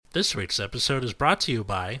This week's episode is brought to you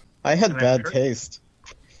by... I had And bad heard taste.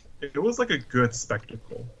 it was like a good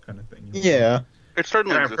spectacle kind of thing. Yeah. It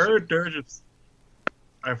certainly And I've exists. heard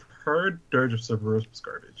Dirge of Cerberus was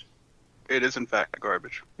garbage. It is in fact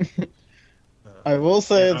garbage. I will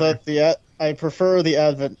say Yeah, that I prefer the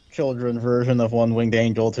Advent Children version of One Winged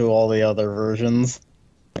Angel to all the other versions,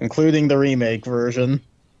 including the remake version.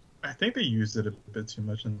 I think they used it a bit too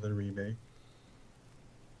much in the remake.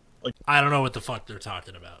 I don't know what the fuck they're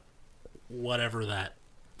talking about. Whatever that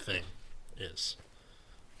thing is.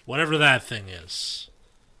 Whatever that thing is.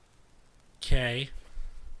 Okay.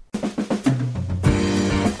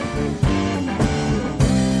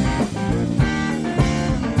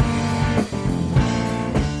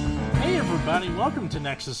 Hey everybody, welcome to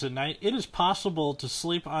Nexus at Night. It is possible to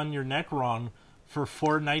sleep on your neck wrong for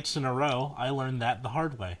 4 nights in a row. I learned that the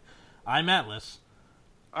hard way. I'm Atlas.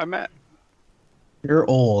 I'm Matt. You're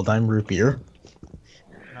old, I'm Root Beer.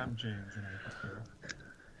 And I'm James, and I prefer.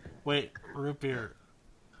 Wait, Root Beer,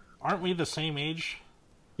 aren't we the same age?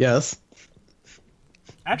 Yes.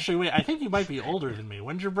 Actually, wait, I think you might be older than me.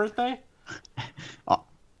 When's your birthday?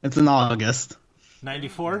 It's in August.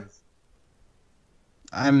 94?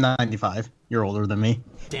 I'm 95. You're older than me.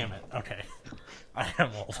 Damn it. Okay. I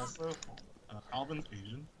am old. Also, Alvin's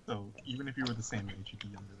Asian, so even if you were the same age, you'd be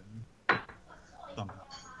younger than me. Somehow.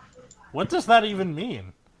 What does that even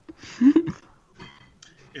mean?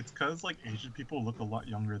 It's because, like, Asian people look a lot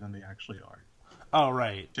younger than they actually are. Oh,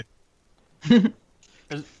 right.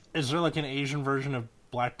 Is there like an Asian version of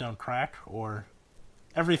Black Don't Crack? Or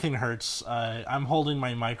everything hurts. I'm holding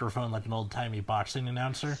my microphone like an old-timey boxing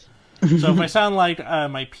announcer. So if I sound like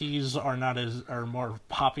my P's are more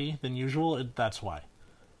poppy than usual, that's why.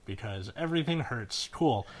 Because everything hurts.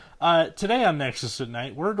 Cool. Today on Nexus at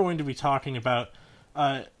Night, we're going to be talking about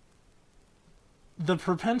the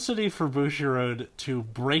propensity for Bushiroad to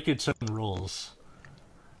break its own rules.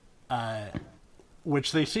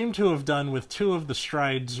 Which they seem to have done with 2 of the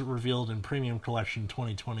strides revealed in Premium Collection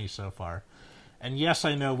 2020 so far. And yes,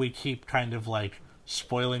 I know we keep kind of like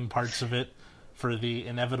spoiling parts of it for the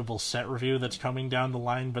inevitable set review that's coming down the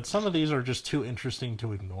line, but some of these are just too interesting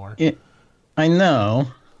to ignore. I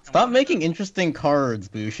know. Stop making interesting cards,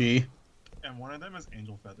 Bushi. And one of them is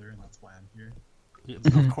Angel Feather, and that's why I'm here.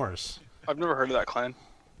 Of course. I've never heard of that clan.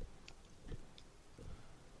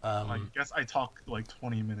 I guess I talk like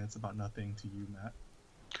 20 minutes about nothing to you, Matt.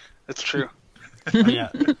 It's true. Yeah.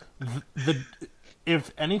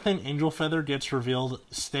 If anything Angel Feather gets revealed,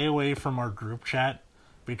 stay away from our group chat,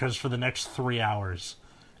 because for the next 3 hours,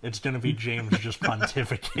 it's going to be James just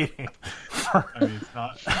pontificating. I mean, it's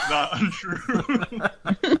not untrue.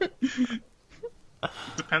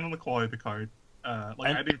 Depends on the quality of the card.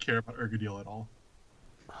 I didn't care about Ergadil at all.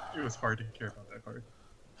 It was hard to care about that card.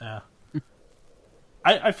 Yeah.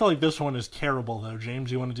 I feel like this one is terrible, though.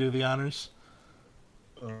 James, you want to do the honors?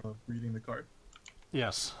 Reading the card.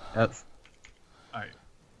 Yes. Yes. Alright.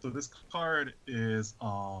 So this card is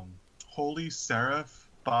Holy Seraph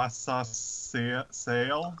Basasael.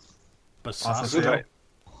 Basasael?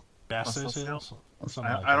 Basasael?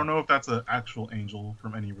 Basasael? I don't know if that's an actual angel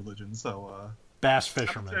from any religion, so Bass I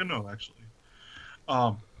Fisherman. don't know actually.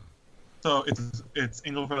 So it's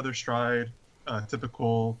Angel Feather Stride,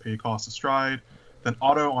 typical pay cost of Stride, then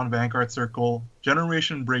auto on Vanguard Circle,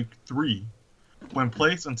 Generation Break 3. When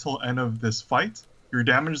placed until end of this fight, your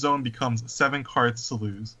damage zone becomes 7 cards to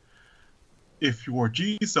lose. If your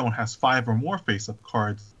G zone has 5 or more face-up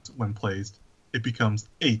cards when placed, it becomes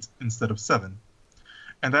 8 instead of 7.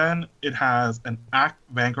 And then it has an Act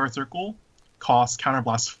Vanguard Circle, cost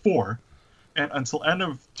Counterblast 4, and until end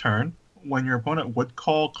of turn, when your opponent would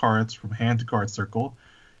call cards from hand to guard circle,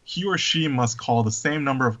 he or she must call the same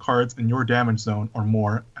number of cards in your damage zone or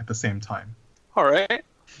more at the same time. Alright.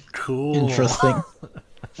 Cool. Interesting.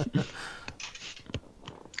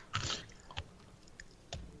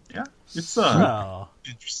 Yeah, it's So,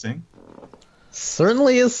 interesting.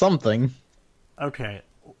 Certainly is something. okay.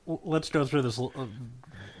 Let's go through this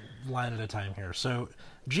line at a time here. So,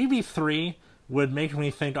 GB3 would make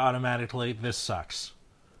me think automatically, this sucks.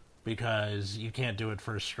 Because you can't do it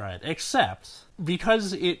first stride. Except,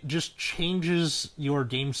 because it just changes your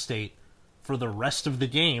game state for the rest of the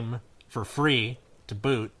game for free to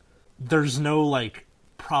boot, there's no, like,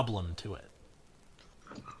 problem to it.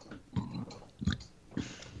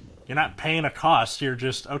 You're not paying a cost, you're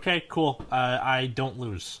just, okay, cool, I don't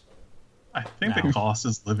lose. I think No. the cost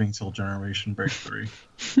is living till Generation Break 3.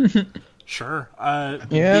 Sure. Yeah.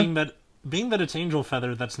 Being that it's Angel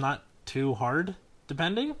Feather, that's not too hard,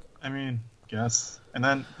 depending. I mean, guess. And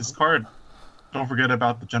then this card, don't forget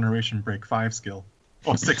about the Generation Break 5 skill.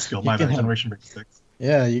 Oh, 6 skill, my can bad, have- Generation Break 6.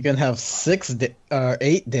 Yeah, you can have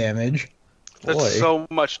 8 damage. That's Boy, so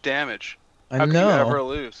much damage. I How can you ever know.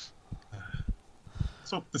 lose?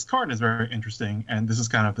 So this card is very interesting, and this is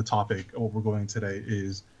kind of the topic of what we're going today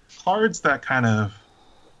is cards that kind of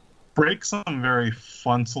break some very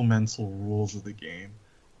fundamental rules of the game.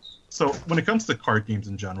 So when it comes to card games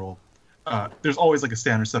in general, there's always like a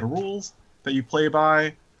standard set of rules that you play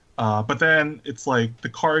by, but then it's like the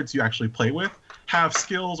cards you actually play with have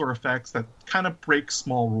skills or effects that kind of break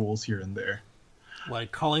small rules here and there.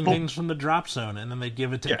 Like calling Well, things from the drop zone, and then they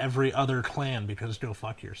give it to yeah, every other clan because go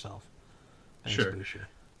fuck yourself. Thanks, sure. Busher.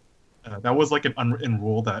 That was like an unwritten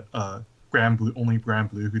rule that Grand Blue only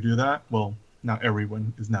Grand Blue could do that. Well, now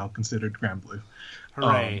everyone is now considered Grand Blue.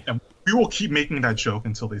 Hooray. And we will keep making that joke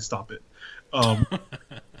until they stop it. Um,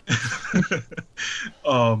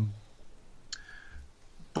 um,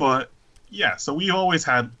 but yeah, so we've always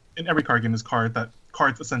had in every card game this card that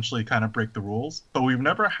cards essentially kind of break the rules, but we've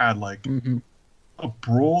never had like a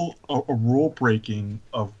rule breaking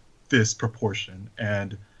of this proportion.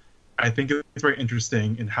 And I think it's very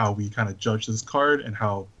interesting in how we kind of judge this card and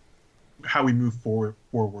how we move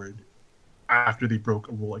forward after they broke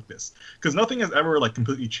a rule like this, because nothing has ever like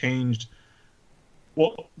completely changed.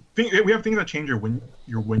 Well, we have things that change your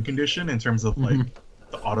win condition in terms of like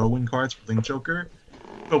the auto win cards for Link Joker,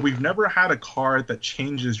 but we've never had a card that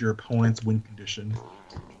changes your opponent's win condition.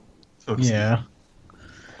 So to Yeah.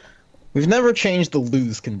 We've never changed the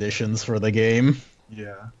lose conditions for the game. speak.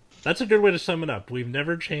 Yeah. That's a good way to sum it up. We've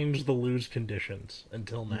never changed the lose conditions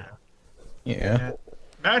until now. Yeah. And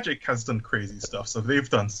Magic has done crazy stuff, so they've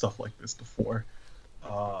done stuff like this before.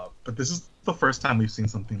 But this is the first time we've seen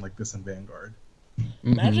something like this in Vanguard.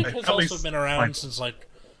 Magic At has also least been around like- since, like,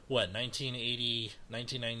 what, 1980,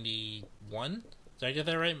 1991? Did I get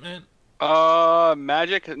that right, Matt?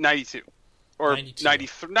 Magic 92 or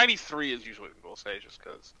 92. 93 is usually what people say, just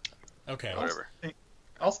because Okay. whatever. I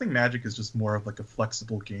also think Magic is just more of like a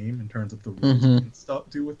flexible game in terms of the rules you can stuff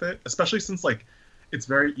do with it, especially since like it's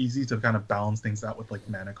very easy to kind of balance things out with like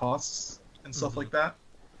mana costs and stuff like that.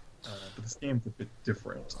 But this game's a bit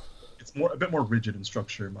different. It's a bit more rigid in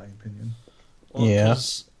structure, in my opinion. Well, Yeah.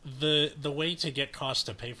 'cause the way to get cost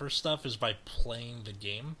to pay for stuff is by playing the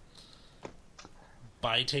game.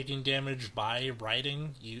 By taking damage, by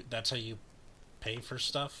writing, that's how you pay for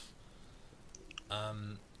stuff.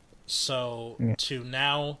 So to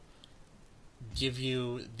now give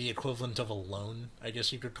you the equivalent of a loan, I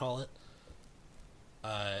guess you could call it,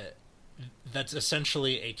 that's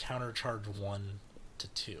essentially a countercharge 1 to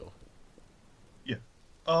 2. Yeah.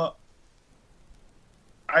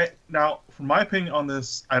 From my opinion on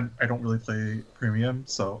this, I don't really play premium,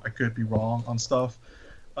 so I could be wrong on stuff.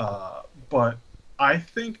 But I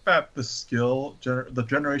think that the skill, the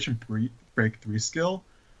Generation Break 3 skill,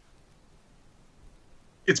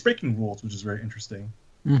 it's breaking rules, which is very interesting.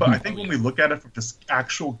 But I think when we look at it from just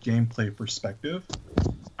actual gameplay perspective,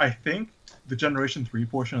 I think the Generation 3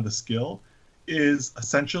 portion of the skill is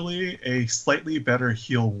essentially a slightly better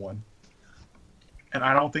heal 1. And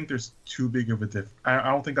I don't think there's too big of a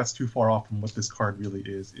I don't think that's too far off from what this card really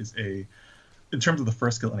is. In terms of the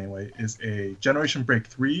first skill anyway, is a Generation Break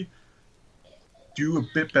 3 do a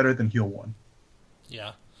bit better than heal 1.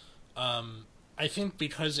 Yeah. I think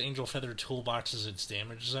because Angel Feather Toolbox is its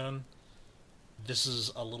damage zone, this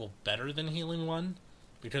is a little better than healing 1.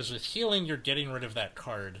 Because with healing, you're getting rid of that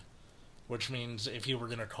card. Which means if you were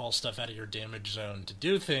going to call stuff out of your damage zone to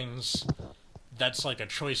do things, that's like a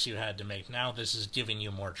choice you had to make. Now this is giving you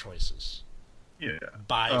more choices. Yeah.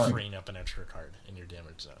 By freeing up an extra card in your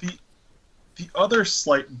damage zone. The other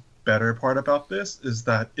slight better part about this is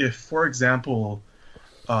that if, for example,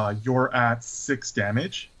 you're at 6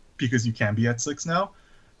 damage, because you can be at 6 now,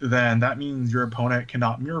 then that means your opponent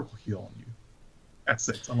cannot miracle heal on you at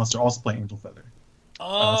 6, unless they're also playing Angel Feather.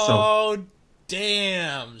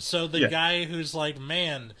 Damn! So the Yeah. guy who's like,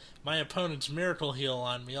 man, my opponent's miracle heal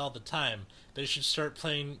on me all the time, they should start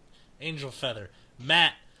playing Angel Feather.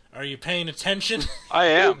 Matt, are you paying attention? I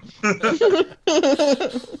am.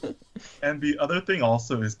 And the other thing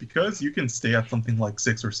also is because you can stay at something like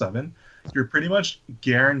 6 or 7, you're pretty much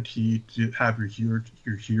guaranteed to have your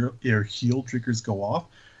heal triggers go off,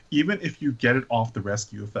 even if you get it off the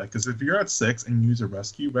rescue effect. Because if you're at 6 and you use a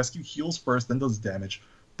rescue heals first, then does damage.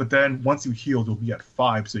 But then once you heal, you'll be at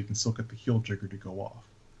 5, so you can still get the heal trigger to go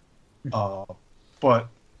off. But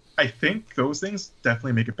I think those things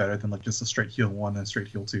definitely make it better than like just a straight heal 1 and straight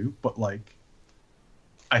heal 2. But like,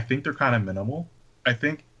 I think they're kind of minimal. I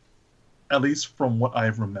think, at least from what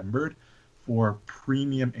I've remembered, for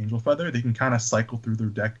premium Angel Feather, they can kind of cycle through their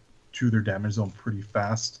deck to their damage zone pretty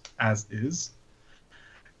fast as is.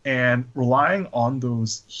 And relying on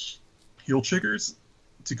those heal triggers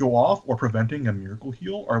to go off or preventing a miracle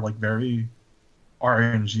heal are like very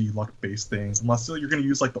RNG luck based things. Unless you're going to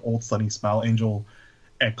use like the old Sunny Smile Angel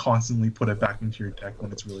and constantly put it back into your deck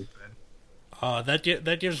when it's really thin.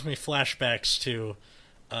 That gives me flashbacks to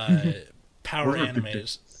Power Those are big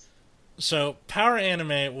Animes. So Power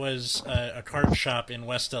Anime was a card shop in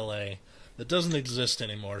West LA that doesn't exist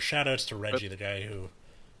anymore. Shoutouts to Reggie, the guy who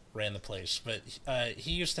ran the place. But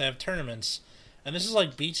he used to have tournaments, and this is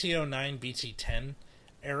like BT09, BT10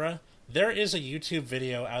 era. There is a YouTube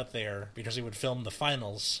video out there, because he would film the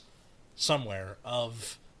finals somewhere,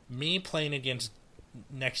 of me playing against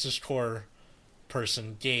Nexus Core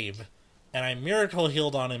person, Gabe, and I miracle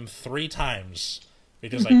healed on him 3 times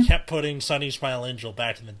because I kept putting Sunny Smile Angel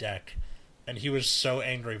back in the deck, and he was so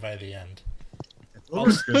angry by the end.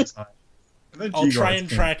 Those were good times. And then I'll try and G-Guards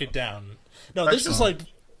came track out. it down. No, this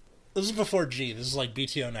is before G. This is like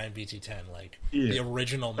BT09, BT10, like the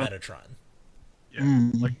original Metatron. Yeah,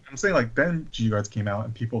 like I'm saying, like then G-Guards came out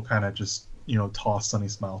and people kind of just tossed Sunny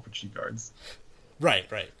Smile for G-Guards. Right.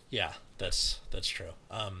 Yeah, that's true.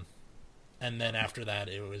 And then after that,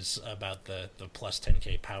 it was about the plus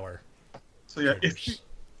 10k power. So yeah, triggers.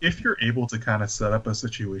 if you're able to kind of set up a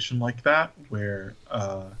situation like that where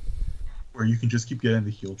you can just keep getting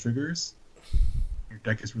the heal triggers, your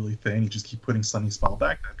deck is really thin, you just keep putting Sunny Smile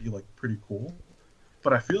back, that'd be like pretty cool.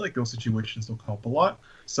 But I feel like those situations don't come up a lot,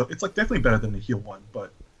 so it's like definitely better than the heal one,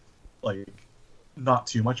 but like not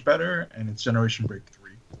too much better. And it's Generation Break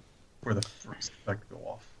 3 for the first effect to go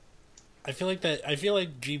off. I feel like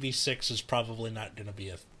GB6 is probably not going to be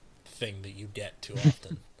a thing that you get too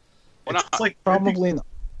often. Well, It's like Probably not.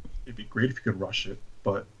 it'd be great if you could rush it,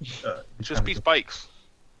 but just be spikes.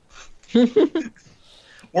 or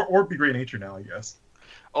it'd be Great Nature now, I guess.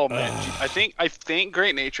 Oh man, I think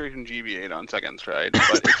Great Nature can GB8 on second stride,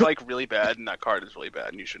 but it's like really bad, and that card is really bad,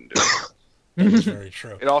 and you shouldn't do it. That is very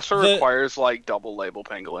true. It also requires like double label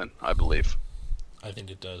Pangolin, I believe. I think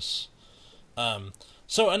it does.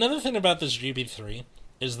 So another thing about this GB3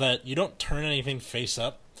 is that you don't turn anything face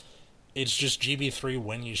up. It's just GB3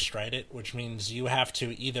 when you stride it, which means you have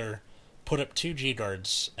to either put up 2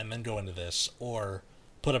 G-Guards and then go into this, or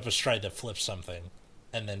put up a stride that flips something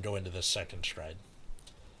and then go into this second stride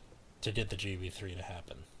to get the GB3 to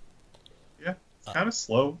happen. Yeah, it's kind of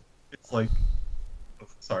slow. It's like,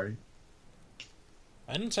 sorry.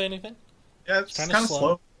 I didn't say anything. Yeah, it's kind of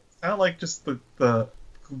slow. It's kind of like just the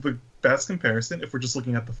best comparison, if we're just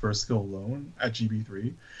looking at the first skill alone at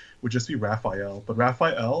GB3, would just be Raphael. But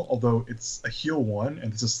Raphael, although it's a heal 1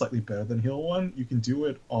 and this is slightly better than heal 1, you can do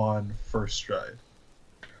it on first stride.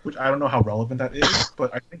 Which I don't know how relevant that is,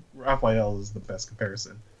 but I think Raphael is the best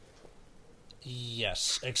comparison.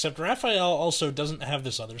 Yes, except Raphael also doesn't have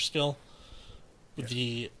this other skill,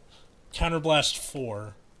 the Counterblast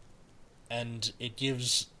 4, and it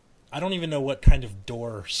gives, I don't even know what kind of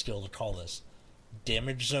door skill to call this.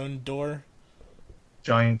 Damage zone door?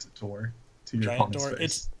 Giant door to your Giant opponent's door.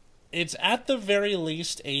 face. It's at the very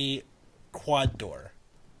least a quad door.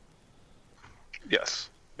 Yes.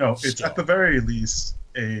 No, it's Skill. at the very least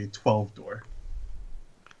a 12 door.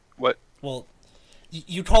 What? Well,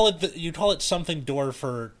 you call it something door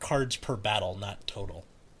for cards per battle, not total.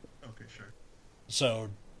 Okay, sure. So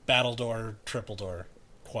battle door, triple door,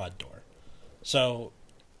 quad door. So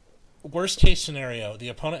worst case scenario, the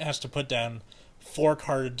opponent has to put down 4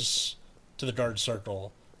 cards to the guard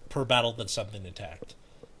circle per battle that something attacked.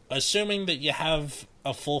 Assuming that you have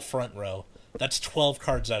a full front row, that's 12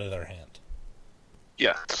 cards out of their hand.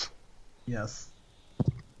 Yes, Yes.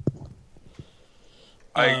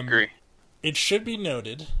 I agree. It should be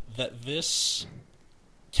noted that this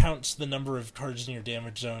counts the number of cards in your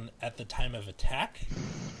damage zone at the time of attack.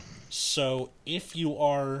 So if you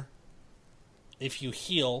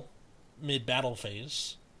heal mid-battle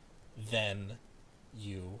phase, then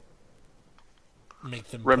you make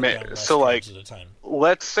them put down less So, cards like, at a time.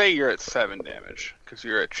 let's say you're at 7 damage because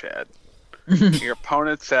you're at Chad. Your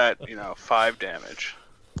opponent's at 5 damage.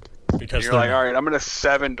 Because You're like, all right, I'm gonna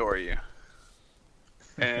 7 door you,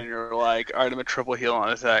 and you're like, all right, I'm gonna triple heal on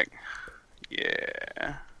attack.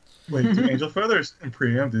 Yeah. Wait, do Angel Feathers and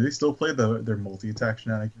Premium, do they still play their multi-attack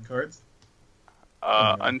shenanigan cards?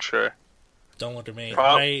 Unsure. Don't look at me.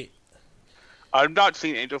 I've not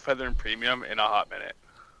seen Angel Feather and Premium in a hot minute.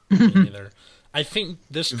 Me neither. I think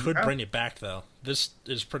this could bring it back, though. This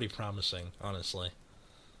is pretty promising, honestly.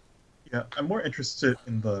 Yeah, I'm more interested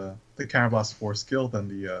in the Counterblast 4 skill than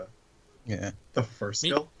the first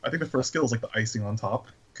skill. I think the first skill is like the icing on top.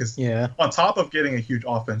 Because on top of getting a huge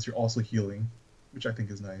offense, you're also healing, which I think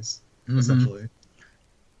is nice, essentially.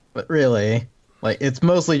 But really, Like, it's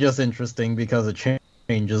mostly just interesting because it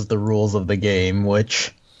changes the rules of the game,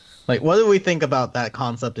 which, like, what do we think about that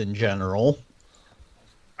concept in general?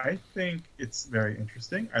 I think it's very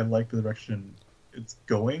interesting. I like the direction it's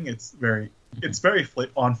going. It's very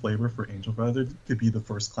on flavor for Angel Feather to be the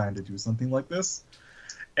first clan to do something like this.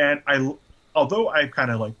 And although I kind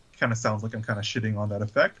of sounds like I'm kind of shitting on that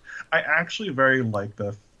effect, I actually very like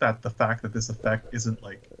the fact that this effect isn't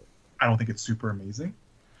like, I don't think it's super amazing,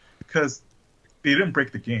 because they didn't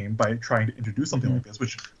break the game by trying to introduce something like this.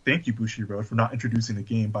 Which, thank you Bushiroad for not introducing the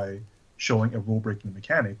game by showing a rule breaking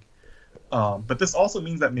mechanic. But this also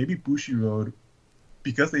means that maybe Bushiroad,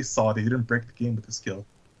 because they saw they didn't break the game with the skill,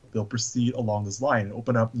 they'll proceed along this line and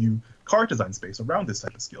open up new card design space around this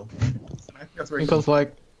type of skill. And I think that's very Because, cool.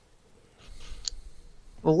 like,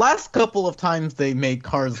 the last couple of times they made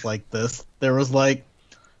cards like this, there was, like,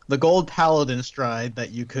 the Gold Paladin Stride that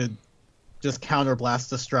you could just counterblast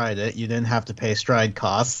to stride it. You didn't have to pay stride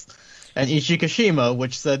costs. And Ichikashima,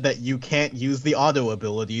 which said that you can't use the auto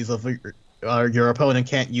abilities of your opponent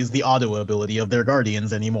can't use the auto ability of their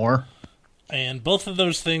guardians anymore. And both of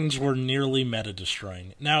those things were nearly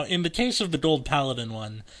meta-destroying. Now, in the case of the Gold Paladin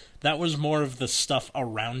one, that was more of the stuff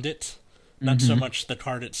around it, not so much the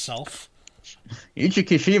card itself.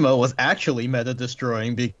 Ichikashima was actually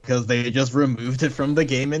meta-destroying because they just removed it from the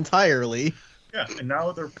game entirely. Yeah, and now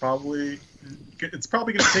it's probably going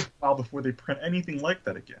to take a while before they print anything like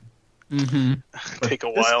that again. Mm-hmm. Take a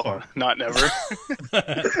while, not never.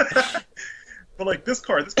 But like this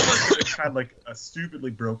card had like a stupidly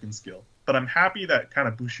broken skill. But I'm happy that kind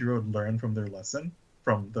of Bushiroad learned from their lesson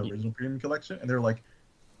from the original Premium Collection, and they're like,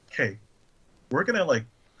 "Hey, we're gonna like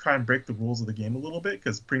try and break the rules of the game a little bit,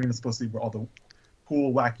 because Premium is supposed to be where all the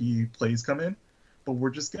cool, wacky plays come in. But we're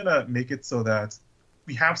just gonna make it so that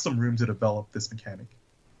we have some room to develop this mechanic."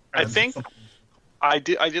 I think I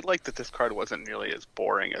did like that this card wasn't nearly as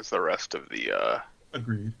boring as the rest of the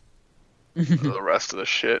Agreed. the rest of the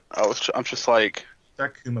shit. I'm just like,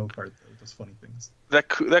 That Kumo card though does funny things.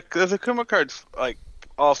 the Kuma card's like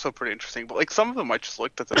also pretty interesting, but like some of them I just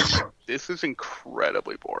looked at them and like, this is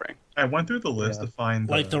incredibly boring. I went through the list to find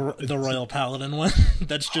Like the Royal Paladin one.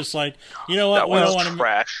 That's just like, you know what? That We don't one's want to.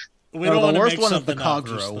 trash. We don't want the to worst make one is the something up.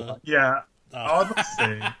 Kagura Just one. Yeah, Oh. I was about to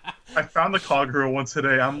say, I found the Kagura one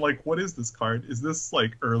today. I'm like, what is this card? Is this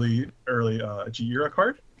like early G-Era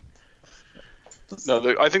card?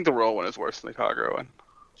 No, I think the Royal one is worse than the Kagura one.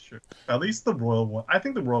 Sure. At least the Royal one. I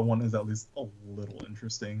think the Royal one is at least a little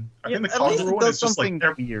interesting. I think the at least Kagura it one does is just like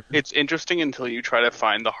something weird. It's interesting until you try to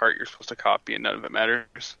find the heart you're supposed to copy, and none of it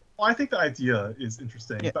matters. Well, I think the idea is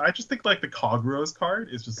interesting, Yeah. but I just think like the Kagura's card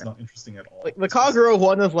is just not interesting at all. Like, the Kagura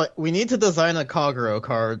one is like, we need to design a Kagura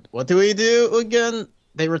card. What do we do again?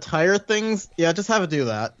 They retire things? Yeah, just have it do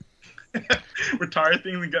that. Retire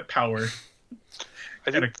things and get power.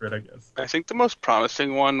 And a crit, I guess. I think the most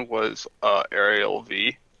promising one was Ariel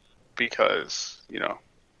V, because, you know,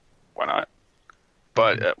 why not?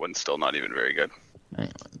 But that one's still not even very good.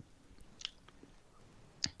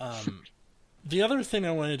 The other thing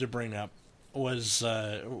I wanted to bring up was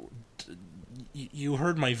you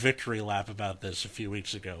heard my victory lap about this a few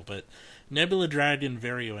weeks ago, but Nebula Dragon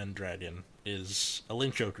Varioen Dragon is a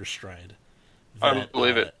Link Joker Stride. I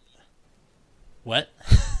believe it. What?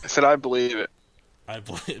 I said I believe it. I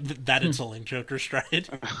believe that it's a Link Joker Stride.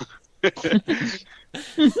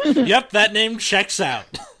 Yep, that name checks out.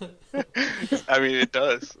 I mean, it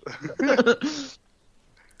does.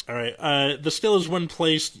 Alright, the skill is when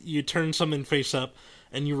placed, you turn something face up,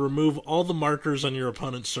 and you remove all the markers on your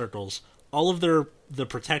opponent's circles, all of the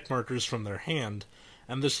protect markers from their hand,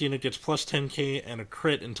 and this unit gets plus 10k and a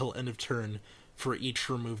crit until end of turn for each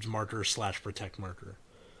removed marker/protect marker.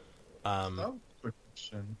 Oh, quick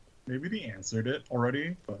question. Maybe they answered it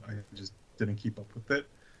already, but I just didn't keep up with it.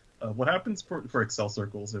 What happens for Excel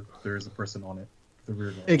circles if there is a person on it? The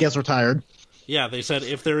rear guard? It gets retired. Yeah, they said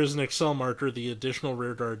if there is an Excel marker, the additional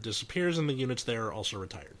rear guard disappears and the units there are also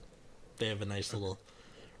retired. They have a nice little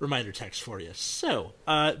reminder text for you. So,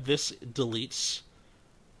 this deletes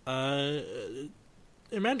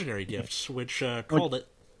imaginary gifts, which called it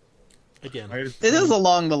again. It is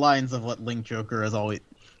along the lines of what Link Joker has always...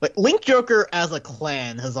 Like, Link Joker as a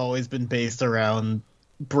clan has always been based around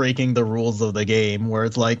breaking the rules of the game, where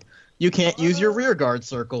it's like, you can't use your rear guard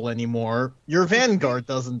circle anymore. Your vanguard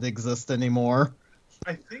doesn't exist anymore.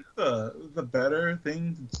 I think the better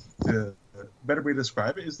thing, the better way to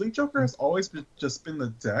describe it is Link Joker has always just been the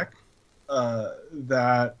deck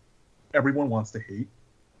that everyone wants to hate.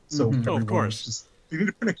 So Oh, of course. Just, you need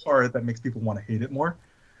to print a card that makes people want to hate it more.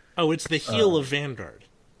 Oh, it's the heel of Vanguard.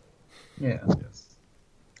 Yeah. Yes.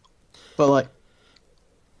 But, like,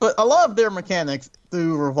 But a lot of their mechanics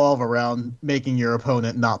do revolve around making your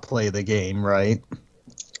opponent not play the game, right?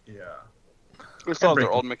 Yeah. We still have their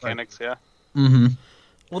Breakin, old mechanics, yeah. Mm-hmm.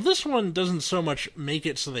 Well, this one doesn't so much make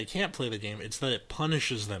it so they can't play the game, it's that it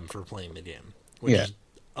punishes them for playing the game, which Yeah. is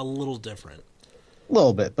a little different. A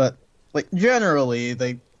little bit, but like generally,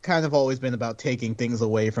 they kind of always been about taking things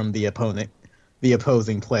away from the opponent, the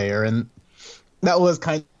opposing player, and that was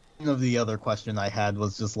kind of the other question I had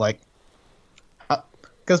was just like,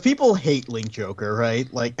 because people hate Link Joker,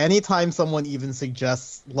 right? Like anytime someone even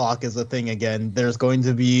suggests lock as a thing again, there's going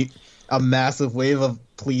to be a massive wave of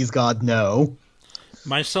please God no.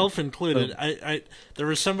 Myself included. There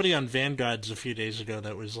was somebody on Vanguards a few days ago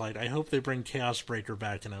that was like, I hope they bring Chaos Breaker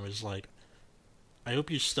back, and I was like, I hope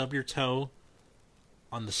you stub your toe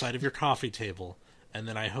on the side of your coffee table, and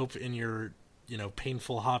then I hope in your,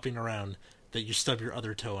 painful hopping around that you stub your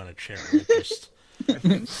other toe on a chair. Like just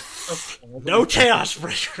no Chaos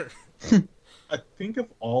Breaker. I think of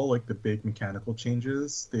all like the big mechanical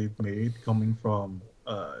changes they've made coming from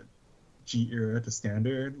G era to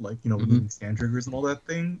standard, like removing stand triggers and all that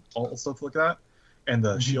thing, all stuff like that, and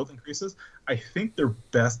the shield increases. I think their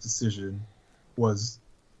best decision was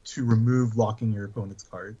to remove locking your opponent's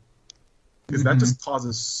card, because that just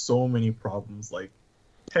causes so many problems. Like,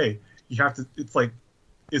 hey, you have to. It's like,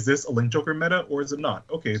 is this a Link Joker meta or is it not?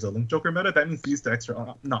 Okay, is it a Link Joker meta? That means these decks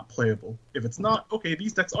are not playable. If it's not, okay,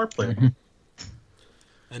 these decks are playable.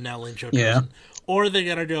 And now Link Joker isn't. Or they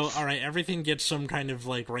gotta go, alright, everything gets some kind of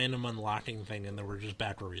like random unlocking thing and then we're just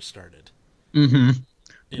back where we started. Mm-hmm.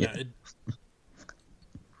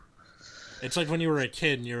 It's like when you were a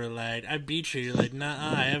kid and you were like, I beat you. You're like, nah,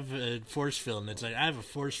 I have a force field. And it's like, I have a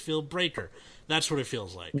force field breaker. That's what it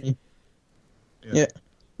feels like. Yeah.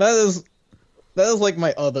 That is like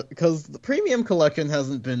my other, because the premium collection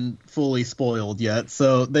hasn't been fully spoiled yet,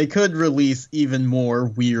 so they could release even more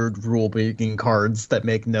weird rule-breaking cards that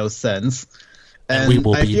make no sense. And we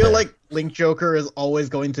will I be feel there. like Link Joker is always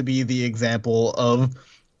going to be the example of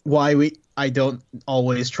why I don't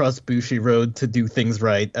always trust Bushiroad to do things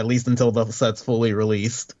right, at least until the set's fully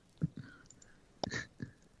released.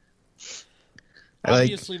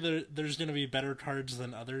 Obviously, there's going to be better cards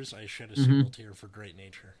than others. I shed a single tear for Great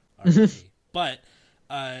Nature. RIP. But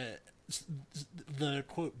the,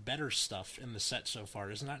 quote, better stuff in the set so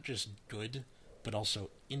far is not just good, but also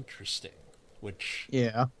interesting, which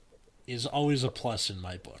is always a plus in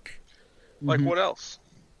my book. Like what else?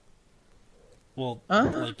 Well,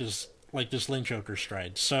 like this Link Joker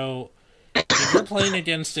stride. So, if you're playing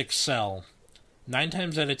against Excel, 9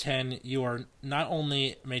 times out of 10, you are not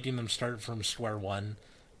only making them start from square one,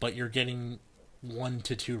 but you're getting 1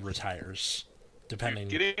 to 2 retires, depending.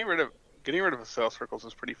 Getting rid of Cell Circles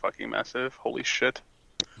is pretty fucking massive. Holy shit.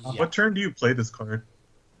 Yeah. What turn do you play this card?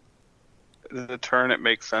 The turn it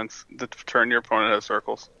makes sense. The turn your opponent has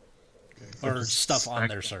circles. Or stuff on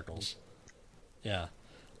their circles. Yeah.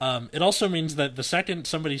 It also means that the second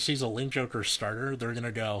somebody sees a Link Joker starter, they're going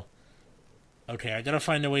to go, okay, I got to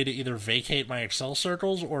find a way to either vacate my Excel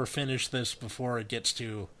circles or finish this before it gets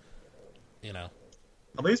to, At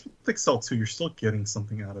least with Excel 2, you're still getting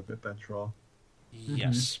something out of it, that draw.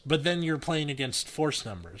 Yes. But then you're playing against force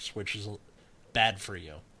numbers, which is bad for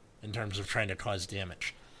you in terms of trying to cause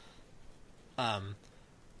damage.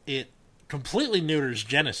 It completely neuters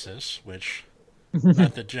Genesis, which...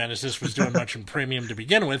 Not that Genesis was doing much in premium to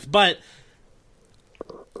begin with, but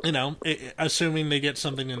assuming they get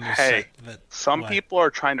something in this set that some people are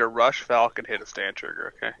trying to rush Valk and hit a stand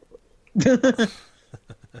trigger. Okay.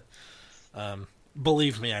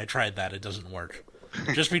 Believe me, I tried that. It doesn't work.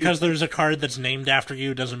 Just because there's a card that's named after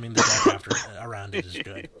you doesn't mean the deck around it is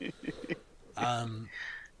good.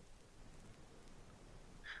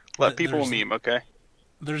 Let people meme, okay?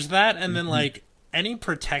 There's that, and then like any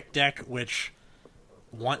protect deck which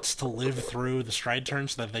wants to live through the stride turn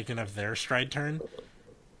so that they can have their stride turn.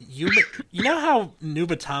 You know how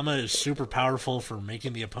Nubatama is super powerful for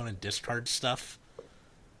making the opponent discard stuff?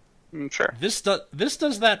 Sure. This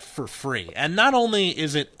does that for free. And not only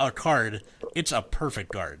is it a card, it's a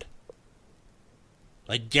perfect card.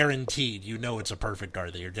 Like, guaranteed, it's a perfect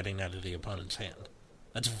card that you're getting out of the opponent's hand.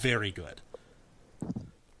 That's very good.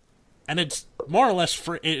 And it's more or less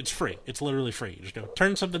free. It's free. It's literally free. You just go,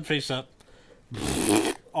 turn something face up.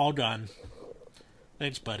 All gone.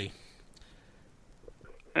 Thanks, buddy.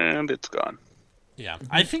 And it's gone. Yeah.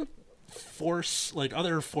 I think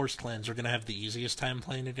other Force clans are going to have the easiest time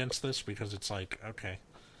playing against this because it's like, okay.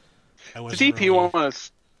 The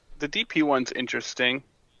DP one's interesting.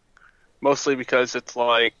 Mostly because it's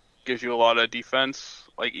like, gives you a lot of defense,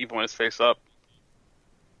 like even when it's face up.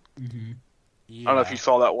 Mm-hmm. Yeah. I don't know if you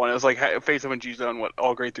saw that one. It was like face up in G Zone. What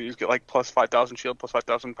all grade 3s get like plus 5,000 shield, plus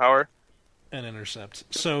 5,000 power. And intercept.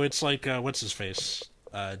 So it's like what's his face,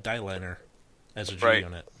 Dieliner, as a G Right.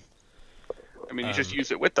 unit. I mean, you just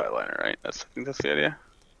use it with Dieliner, right? I think that's the idea.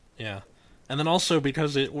 Yeah, and then also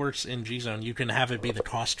because it works in G Zone, you can have it be the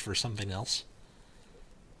cost for something else.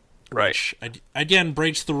 Right. Which again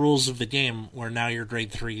breaks the rules of the game, where now your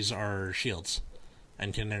grade 3s are shields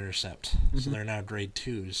and can intercept, so they're now grade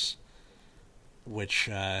 2s. Which,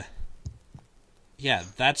 yeah,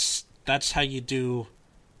 that's how you do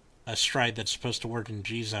a stride that's supposed to work in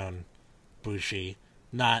G Zone, Bushi.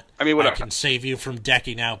 Not, I mean, I can save you from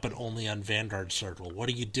decking out, but only on Vanguard Circle. What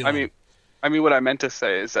are you doing? I mean, what I meant to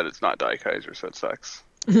say is that it's not Daikaiser, so it sucks.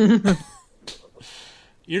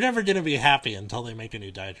 You're never going to be happy until they make a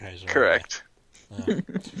new Daikaiser. Correct.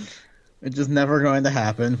 It's just never going to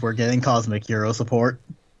happen. We're getting Cosmic Hero support.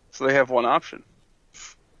 So they have one option,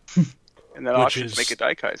 and that Which option is is- make a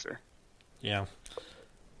Daikaiser. Yeah.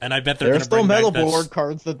 And I bet they're There are going to still bring Metal back Board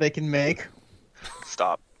cards that they can make.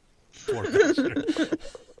 Stop.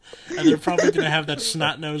 And they're probably going to have that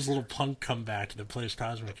snot-nosed little punk come back that plays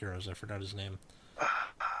Cosmic Heroes. I forgot his name.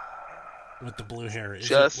 With the blue hair. Is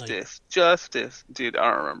it Justice. Dude, I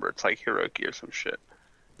don't remember. It's like Hiroki or some shit.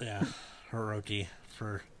 yeah, Hiroki,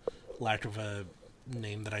 for lack of a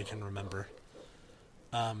name that I can remember.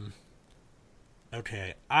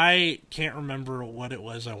 Okay, I can't remember what it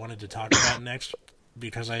was I wanted to talk about next,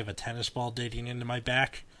 because I have a tennis ball digging into my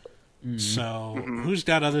back. So, who's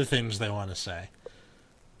got other things they want to say?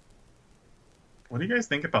 What do you guys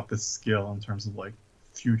think about this skill in terms of like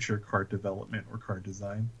future card development or card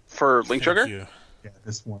design? For Link Thank Trigger? you. Yeah,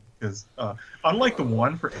 this one because unlike the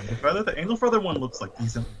one for Angel Feather, the Angel Feather one looks like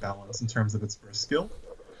decently balanced in terms of its first skill,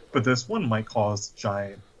 but this one might cause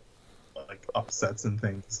giant like upsets and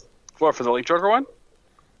things. What, for the Link Trigger one?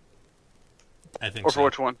 I think Or so. for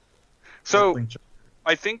which one? So, Link-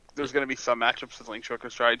 I think there's going to be some matchups with Link Trigger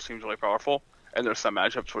Stride seems really powerful, and there's some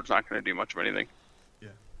matchups where it's not going to do much of anything.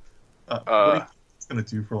 what do you think it's gonna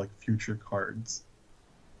do for like future cards?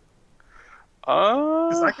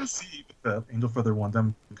 Because I can see with the Angel Feather one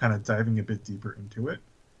them kind of diving a bit deeper into it,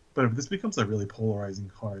 but if this becomes a really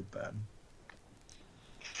polarizing card, then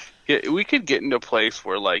Yeah, we could get into a place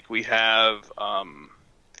where like we have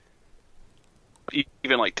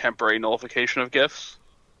even like temporary nullification of gifts.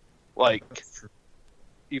 Like that's true.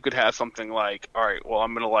 you could have something like, all right, well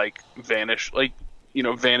I'm gonna like vanish, like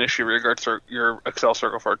vanish your rear guard your Excel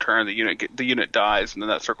circle for a turn. The unit dies, and then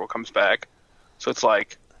that circle comes back. So it's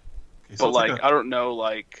like, Okay, so but it's like I don't know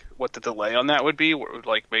like what the delay on that would be. What would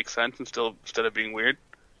like make sense instead of being weird.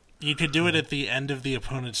 You could do it at the end of the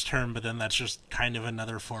opponent's turn, but then that's just kind of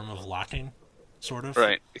another form of locking, sort of.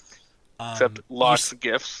 Right. Except lots of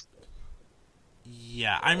gifts.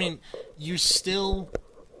 Yeah, I mean, you still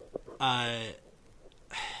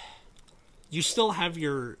have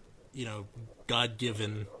your,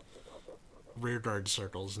 God-given rearguard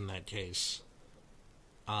circles in that case.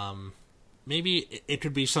 Maybe it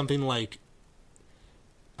could be something like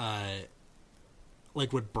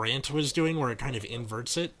what Brant was doing, where it kind of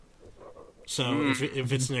inverts it. So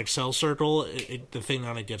if it's an Excel circle, the thing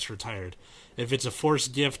on it gets retired. If it's a force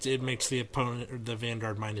gift, it makes the opponent or the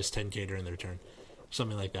Vanguard minus 10k during their turn.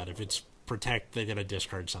 Something like that. If it's protect, they gotta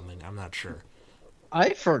discard something. I'm not sure. I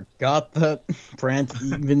forgot that Brant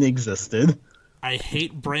even existed. I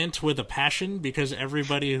hate Brant with a passion, because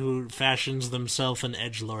everybody who fashions themselves an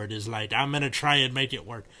edgelord is like, I'm gonna try and make it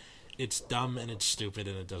work. It's dumb and it's stupid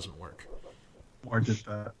and it doesn't work. Or did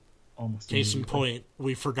that almost Case in immediately. point,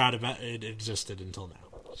 we forgot about it existed until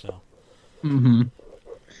now. So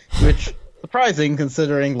Which, surprising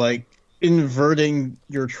considering, like, inverting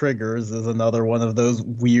your triggers is another one of those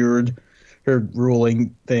weird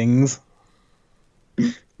ruling things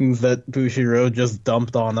that Bushiro just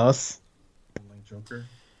dumped on us. Link Joker.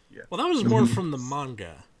 Yeah. well, that was more from the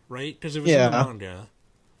manga, right? Because it was in Yeah. the manga.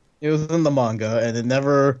 It was in the manga, and it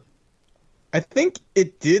never... I think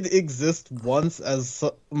it did exist once as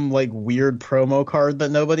some, like, weird promo card that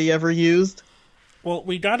nobody ever used. Well,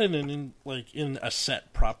 we got it in a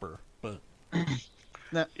set proper, but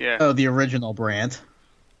Yeah. Oh, the original Brant.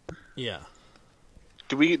 yeah.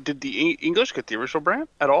 Did the English get the original brand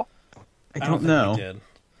at all? I don't don't think know.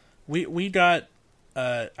 we did. We got.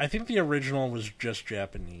 I think the original was just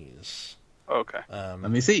Japanese. Okay.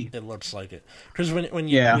 Let me see. It looks like it, because when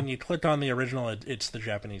Yeah. you click on the original, it's the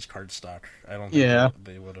Japanese card stock. I don't think Yeah.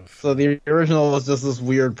 they would have. So the original was just this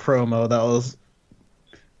weird promo that was...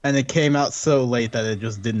 And it came out so late that it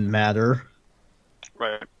just didn't matter.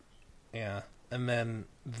 Right. Yeah, and then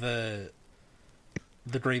the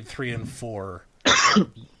grade 3 and 4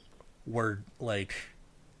 were like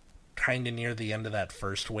kind of near the end of that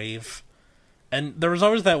first wave. And there was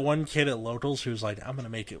always that one kid at locals who's like, I'm going to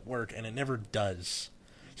make it work, and it never does.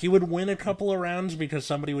 He would win a couple of rounds because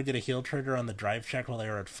somebody would get a heal trigger on the drive check while they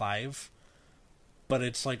were at 5. But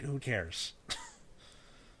it's like, who cares?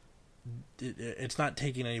 It's not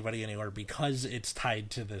taking anybody anywhere because it's tied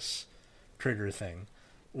to this trigger thing,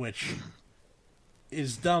 which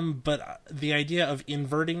is dumb, but the idea of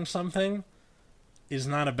inverting something is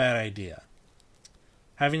not a bad idea.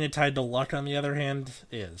 Having it tied to luck, on the other hand,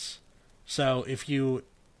 is. So if you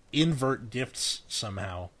invert gifts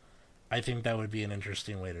somehow, I think that would be an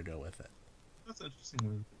interesting way to go with it. That's an interesting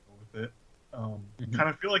way to go with it. I kind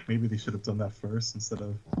of feel like maybe they should have done that first instead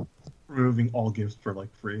of removing all gifts for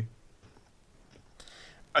like free.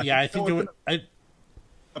 I think it would.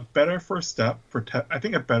 A better first step for I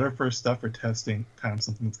think a better first step for testing kind of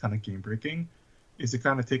something that's kind of game breaking is to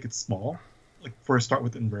kind of take it small, like first start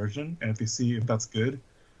with inversion, and if they see if that's good,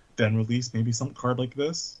 then release maybe some card like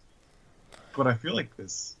this. But I feel like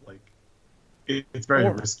this, like, it's very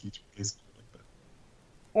risky to release like that.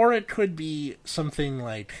 Or it could be something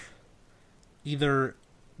like either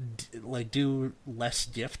like do less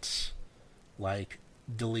gifts, like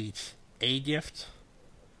delete a gift,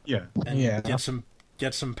 and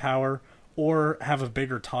get some power, or have a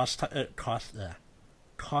bigger cost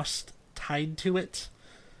tied to it,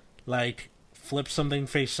 like flip something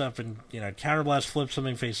face up and counterblast, flip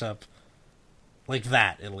something face up. Like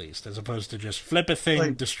that, at least, as opposed to just flip a thing,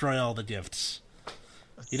 like, destroy all the gifts.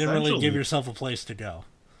 You didn't really give yourself a place to go.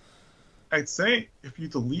 I'd say if you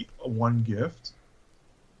delete one gift,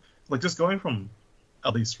 like just going from,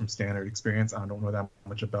 at least from standard experience, I don't know that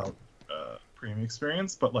much about premium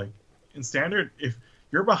experience, but like in standard, if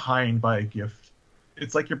you're behind by a gift,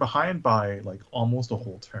 it's like you're behind by like almost a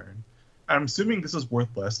whole turn. I'm assuming this is worth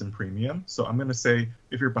less than premium, so I'm going to say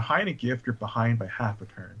if you're behind a gift, you're behind by half a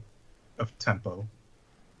turn of tempo,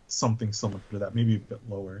 something similar to that, maybe a bit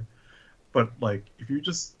lower. But like if you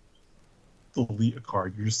just delete a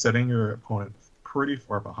card, you're just setting your opponent pretty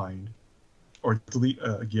far behind. Or delete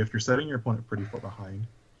a gift, you're setting your opponent pretty far behind.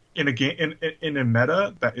 In a game, in a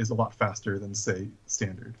meta that is a lot faster than say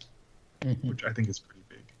standard, which I think is pretty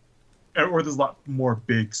big. Or there's a lot more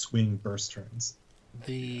big swing burst turns.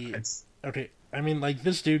 Okay, I mean, like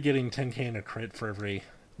this dude getting 10k in a crit for every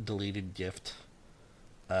deleted gift.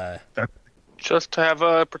 Just to have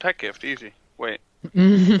a protect gift, easy. Wait.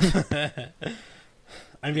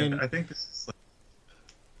 I mean, I think this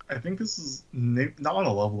is not on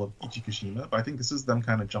a level of Ichikushima, but I think this is them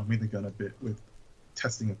kind of jumping the gun a bit with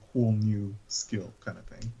testing a cool new skill kind of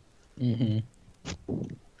thing.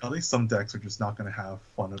 At least some decks are just not going to have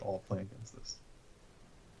fun at all playing against this.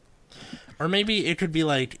 Or maybe it could be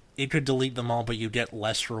like it could delete them all, but you get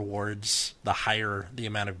less rewards the higher the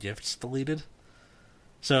amount of gifts deleted.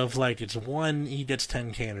 So if like it's 1, he gets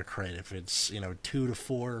 10k in a crit. If it's 2 to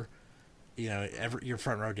 4, your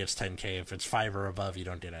front row gets 10k. If it's 5 or above, you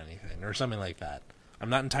don't get anything, or something like that. I'm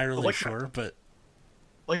not entirely sure, but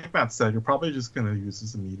like Matt said, you're probably just gonna use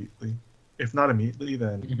this immediately. If not immediately,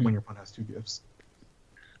 then when your opponent has 2 gifts.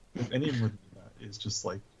 If any more than that is just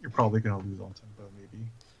like you're probably gonna lose on tempo, maybe.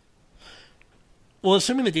 Well,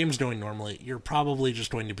 assuming the game's going normally, you're probably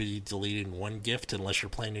just going to be deleting 1 gift unless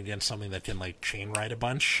you're playing against something that can, like, chain ride a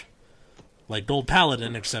bunch. Like Gold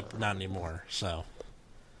Paladin, except not anymore, so...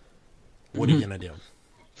 What are you gonna do?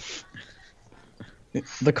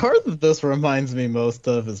 The card that this reminds me most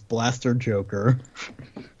of is Blaster Joker.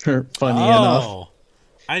 Funny enough.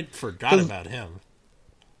 I forgot about him.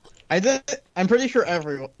 I'm pretty sure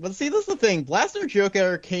everyone... But see, this is the thing. Blaster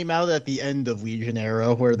Joker came out at the end of Legion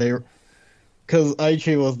era, where they... Because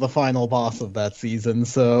Aichi was the final boss of that season,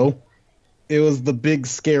 so it was the big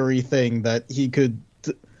scary thing that he could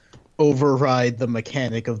override the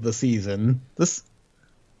mechanic of the season. This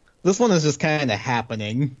one is just kind of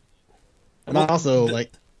happening. And also,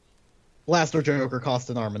 like, Blaster Joker cost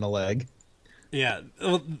an arm and a leg. Yeah,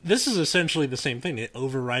 well, this is essentially the same thing. It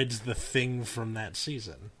overrides the thing from that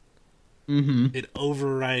season. It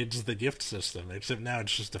overrides the gift system, except now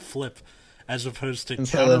it's just a flip. As opposed to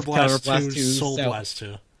Counterblast 2, Soul Blast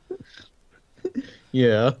 2.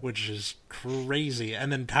 Yeah. Which is crazy.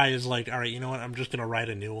 And then Kai is like, alright, you know what? I'm just going to write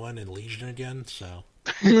a new one in Legion again, so...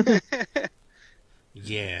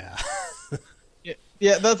 yeah.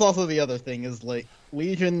 Yeah, that's also the other thing, is like,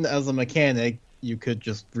 Legion as a mechanic, you could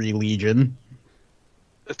just re-Legion.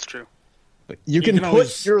 That's true. But you can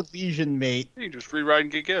put your Legion mate... You can just rewrite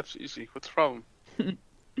and get gifts, easy. What's the problem?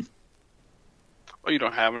 Oh, you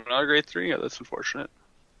don't have another grade 3? Yeah, that's unfortunate.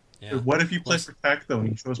 Yeah. What if you play Protect, though, and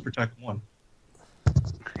you chose Protect 1?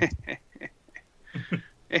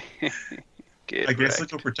 Get I guess wrecked.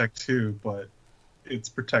 it'll Protect 2, but it's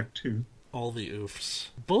Protect 2. All the oofs.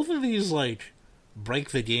 Both of these, like,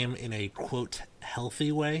 break the game in a, quote,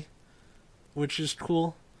 healthy way, which is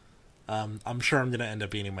cool. I'm sure I'm going to end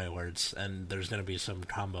up eating my words, and there's going to be some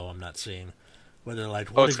combo I'm not seeing. Where they're like,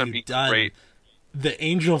 what it's have gonna you be done? great. The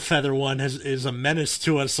Angel Feather one is a menace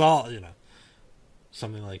to us all, you know.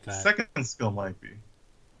 Something like that. Second skill might be.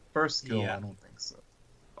 First skill, Yeah. I don't think so.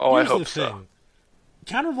 Oh, Here's I hope the so. thing.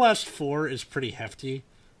 Counterblast 4 is pretty hefty.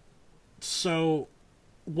 So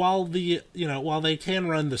while while they can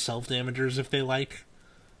run the self-damagers if they like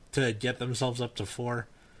to get themselves up to 4,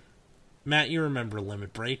 Matt, you remember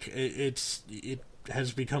Limit Break. It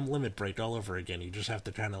has become Limit Break all over again. You just have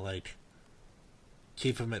to kind of like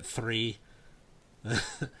keep them at 3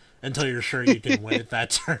 until you're sure you can win it that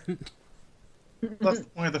turn. That's the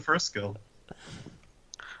point of the first skill.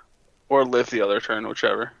 Or live the other turn,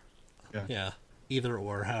 whichever. Yeah, either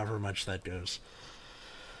or, however much that goes.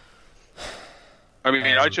 I mean,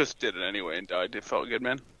 I just did it anyway and died. It felt good,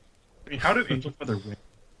 man. I mean, how did Angel Feather win?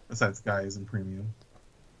 Besides guys in premium.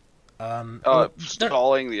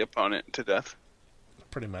 Stalling the opponent to death.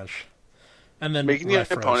 Pretty much. And then Making the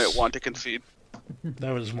Refros. opponent want to concede.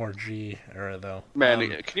 That was more G era, though. Man,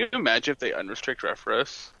 can you imagine if they unrestrict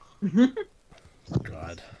Refros?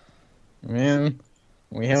 God. Man,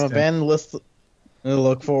 we have a band list to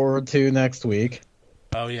look forward to next week.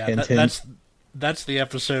 Oh yeah, Hint, hint. that's the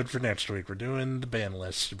episode for next week. We're doing the ban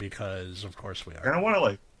list because, of course, we I are. don't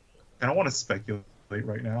want to speculate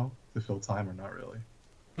right now to fill time or not really.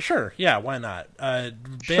 Sure, yeah, why not? Ban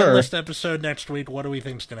Sure. list episode next week. What do we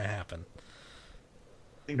think's going to happen?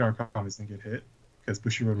 I think Narcomi's gonna get hit because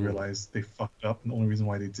Bushiroad realized they fucked up, and the only reason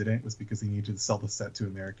why they didn't was because they needed to sell the set to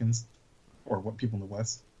Americans or what people in the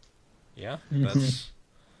West. Yeah, that's.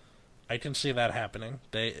 I can see that happening.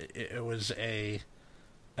 It was an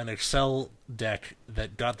Excel deck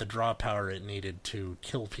that got the draw power it needed to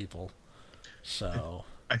kill people. So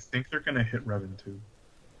I think they're gonna hit Revan too.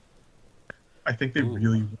 I think they Ooh.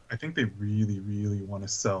 really want to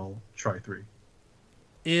sell Tri 3.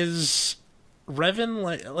 is Revan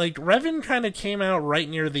like Revan kind of came out right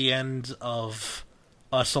near the end of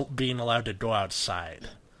us being allowed to go outside.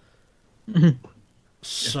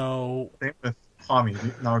 So Same with Kami.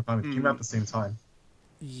 Narcomi came out at the same time.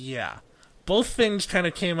 yeah, both things kind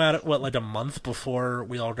of came out at like a month before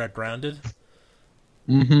we all got grounded.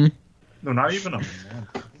 Mm-hmm. No, not even a month.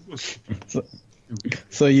 I think it was 2 weeks.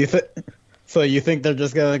 So you think they're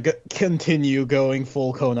just gonna continue going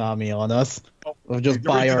full Konami on us? Or just They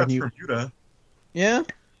buy already did our that new? for Bermuda. Yeah,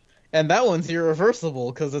 and that one's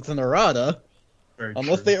irreversible because it's an errata. Very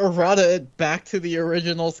Unless true. they errata it back to the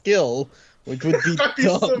original skill, which would be That'd be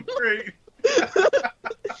dumb. so great.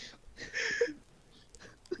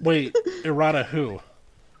 Wait, errata who?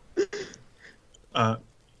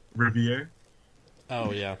 Riviere.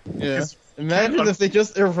 Oh yeah, Yeah. It's Imagine kind of- if they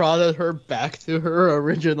just errata her back to her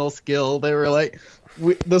original skill. They were like,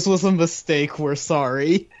 "This was a mistake. We're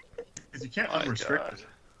sorry." Because you can't My unrestrict God. it.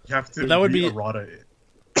 You have to That would be- errata it.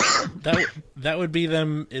 that would be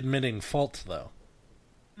them admitting fault though.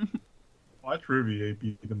 Watch Riviere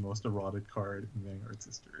be the most erotic card in Vanguard's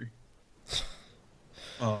history.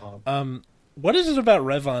 What is it about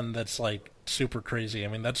Revon that's like super crazy? I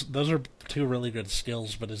mean, those are two really good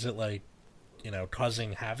skills, but is it like,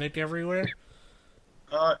 causing havoc everywhere?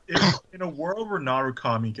 In a world where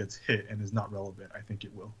Narukami gets hit and is not relevant, I think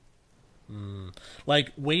it will.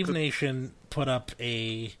 Like Wave Nation put up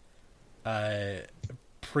a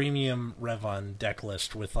premium Revon deck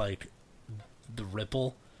list with like the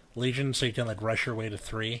Ripple Legion, so you can like rush your way to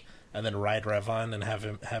 3 and then ride Revon and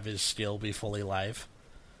have his skill be fully live.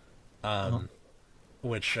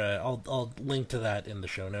 Which I'll link to that in the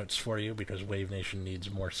show notes for you because Wave Nation needs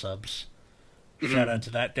more subs. Shout out to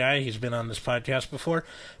that guy. He's been on this podcast before.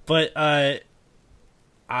 But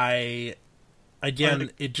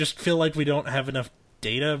it just feel like we don't have enough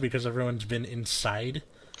data because everyone's been inside.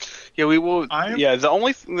 Yeah, we will. I'm- Yeah, the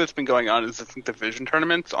only thing that's been going on is I think the Vision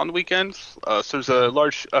tournaments on the weekends. So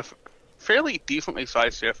there's a fairly decently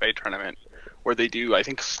sized CFA tournament where they do, I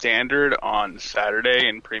think, standard on Saturday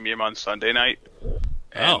and premium on Sunday night.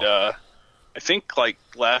 And I think like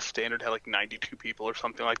last standard had like 92 people or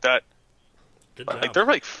something like that. Good But, job. like they're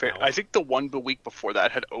like fair. Wow. I think the week before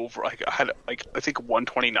that had I think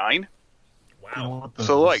 129. You know Wow. what the,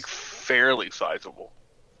 So like fairly sizable.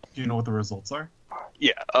 do you know what the results are?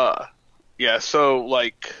 Yeah. So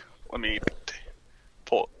like, let me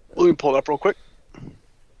pull it up real quick.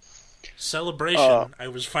 Celebration. I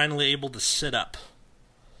was finally able to sit up.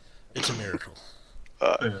 It's a miracle.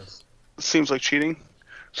 Yes. Seems like cheating.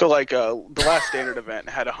 So like the last standard event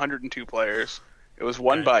had 102 players. It was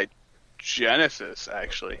won Okay. by Genesis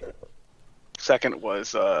actually. Second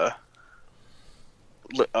was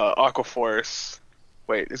Aquaforce.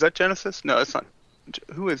 Wait, is that Genesis? No, it's not.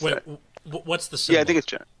 Who is Wait, that? what's the symbol? Yeah, I think it's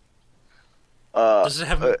Genesis.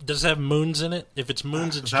 Does it have moons in it? If it's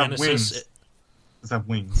moons, it's Does it have Genesis. wings? Does it have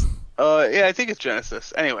wings? Yeah, I think it's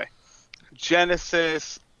Genesis. Anyway,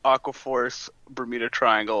 Genesis, Aquaforce, Bermuda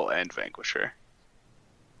Triangle, and Vanquisher.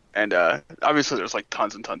 And obviously, there's like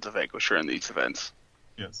tons and tons of Vanquisher in these events.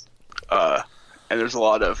 Yes. And there's a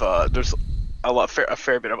lot of a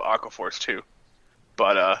fair bit of Aquaforce too.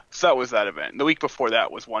 But so that was that event. The week before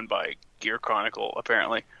that was won by Gear Chronicle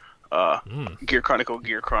apparently. Gear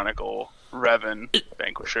Chronicle, Revan,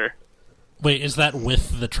 Vanquisher. Wait, is that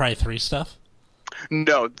with the Tri 3 stuff?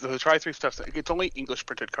 No, the Tri 3 stuff, it's only English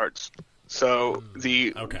printed cards. So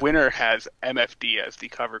the winner has MFD as the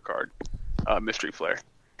cover card, Mystery Flare.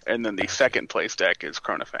 And then the second place deck is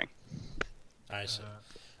Chronofang. I see.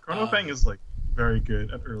 Chronofang is like very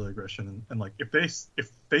good at early aggression, and like if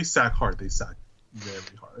they sack hard, they sack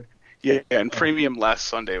very hard. Yeah, and Premium last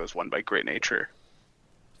Sunday was won by Great Nature,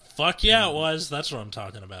 Fuck yeah, it was. That's what I'm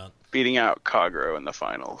talking about. beating out Kagro in the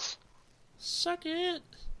finals. Suck it.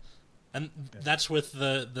 And that's with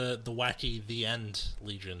the wacky The End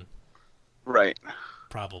Legion, Right.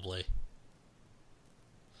 probably.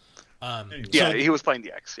 Anyway. Yeah, So- he was playing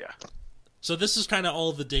the X, yeah. So this is kind of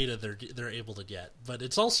all the data they're able to get, but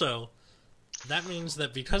it's also that means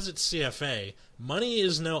that because it's CFA, money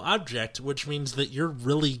is no object, which means that you're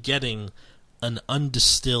really getting an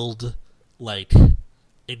undistilled like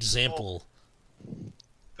example.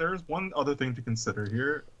 There's one other thing to consider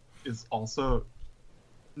here is also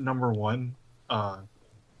number one,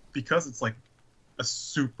 because it's like a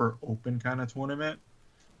super open kind of tournament,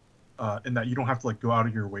 in that you don't have to like go out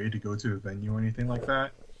of your way to go to a venue or anything like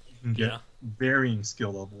that. You can get Yeah. varying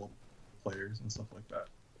skill level of players and stuff like that.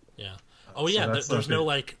 Yeah. Oh So yeah. that's There's no something-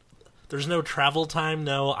 like. There's no travel time.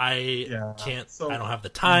 No, I Yeah, can't. so- I don't have the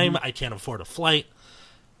time. I can't afford a flight.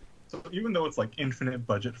 So even though it's like infinite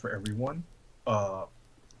budget for everyone,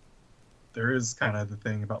 there is kind of the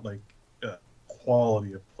thing about like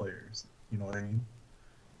quality of players. You know what I mean?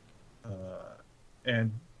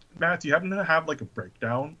 And Matt, do you happen to have like a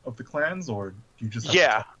breakdown of the clans, or do you just have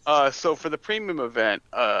Yeah. So for the premium event,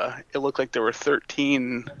 it looked like there were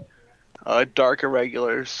 13 dark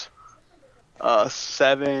irregulars,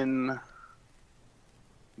 7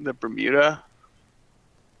 the Bermuda,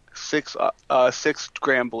 6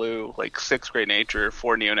 Grand Blue, like 6 Great Nature,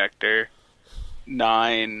 4 Neonectar,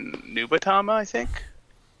 9 Nubatama, I think.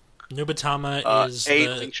 Nubatama is 8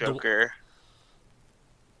 the, Link Joker.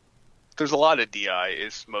 There's a lot of DI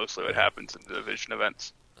is mostly what happens in the division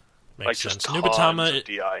events. makes Like sense. just tons Nubatama of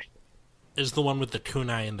DI. is the one with the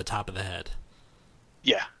kunai in the top of the head.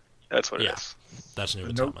 Yeah, that's what it Yeah. is. That's no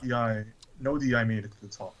Nubatama. DI? No DI made it to the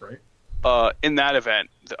top, right? In that event,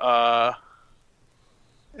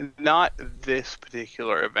 not this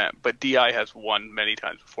particular event, but DI has won many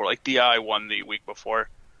times before. Like DI won the week before.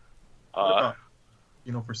 What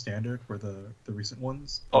about, for standard for the recent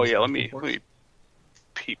ones? Oh yeah, let me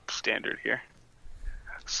peep standard here.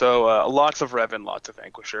 So lots of Revan, lots of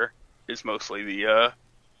Vanquisher is mostly the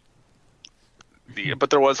but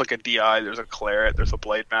there was like a DI, there's a Claret, there's a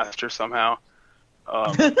Blade Master somehow.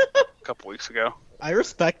 A couple weeks ago. I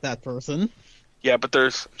respect that person. Yeah, but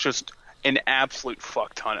there's just an absolute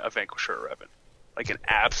fuck ton of Vanquisher or Revan. Like an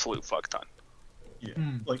absolute fuck ton. Yeah,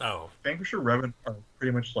 like Oh, Vanquisher Revan are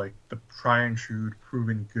pretty much like the tried and true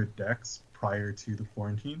proven good decks prior to the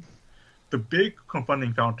quarantine. The big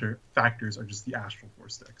confounding factors are just the Astral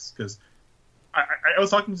Force decks, because I was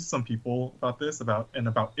talking to some people about this, about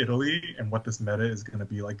Italy and what this meta is going to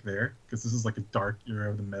be like there, because this is like a dark era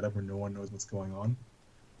of the meta where no one knows what's going on.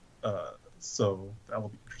 So that will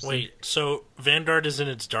be interesting. wait. So Vanguard is in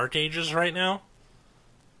its dark ages right now?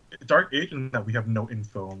 Dark Age, in that we have no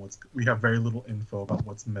info on we have very little info about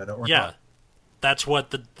what's meta or Yeah. not. That's what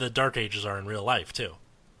the dark ages are in real life too.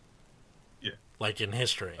 Yeah. Like in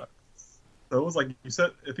history. So it was like you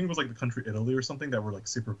said, I think it was like the country Italy or something that were like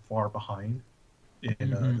super far behind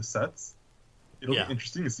in the sets. It'll Yeah. be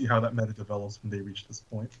interesting to see how that meta develops when they reach this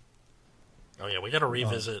point. Oh yeah, we got to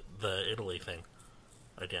revisit the Italy thing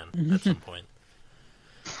again at some point.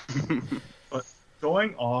 But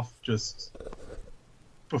going off just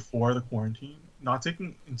before the quarantine, not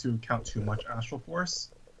taking into account too much Astral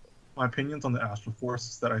Force, my opinions on the Astral Force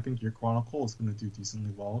is that I think your Chronicle is going to do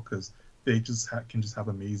decently well, because they just can just have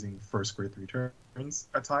amazing first grade 3 turns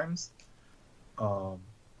at times. But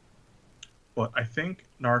I think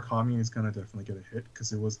Narukami is going to definitely get a hit,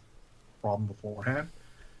 because it was a problem beforehand.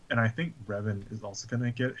 and I think Revan is also going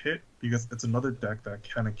to get hit because it's another deck that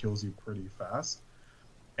kind of kills you pretty fast.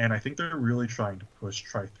 And I think they're really trying to push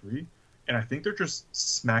Tri-3, and I think they're just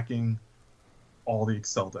smacking all the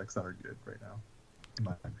Excel decks that are good right now, in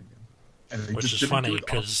my opinion. And they Which just is didn't do funny it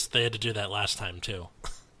because they had to do that last time too.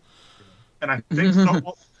 And I think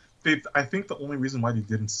I think the only reason why they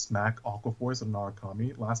didn't smack Aquaforce and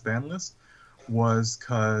Narukami last ban list was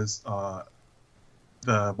because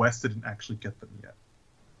the West didn't actually get them yet.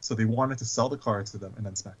 So they wanted to sell the cards to them and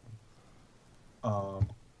then smack them.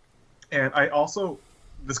 And I also,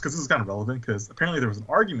 this is kind of relevant because apparently there was an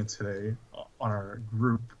argument today on our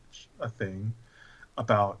group thing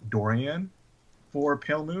about Dorian for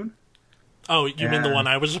Pale Moon. Oh, you mean the one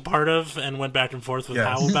I was a part of and went back and forth with Yes.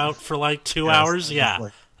 How about for like 2 Yes, hours? Yeah.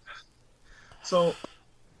 like, so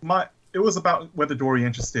it was about whether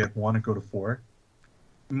Dorian should stay at 1 and go to 4.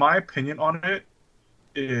 My opinion on it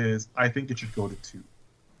is I think it should go to 2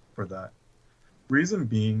 for that. Reason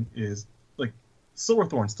being is like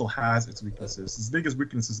Silverthorn still has its weaknesses. Its biggest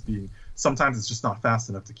weaknesses being sometimes it's just not fast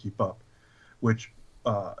enough to keep up, which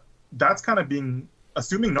that's kind of being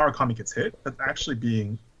assuming Narukami gets hit. That's actually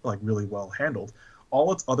being like really well handled.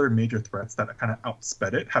 All its other major threats that kind of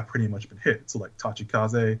outsped it have pretty much been hit. So like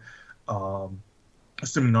Tachikaze,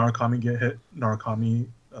 assuming Narukami get hit, Narukami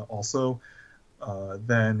also.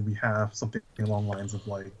 Then we have something along the lines of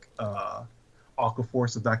like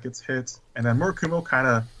Aquaforce if that gets hit, and then Murakumo kind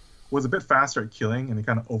of was a bit faster at killing, and he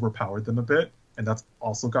kind of overpowered them a bit, and that's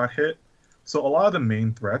also got hit. So a lot of the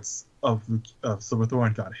main threats of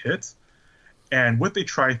Silverthorn got hit. And with the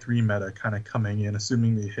Tri-3 meta kind of coming in,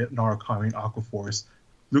 assuming they hit Narukami and Aquaforce,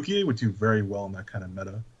 Lukie would do very well in that kind of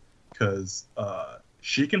meta because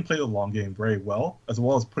she can play the long game very well as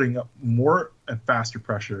putting up more and faster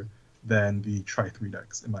pressure than the Tri-3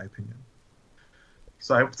 decks, in my opinion.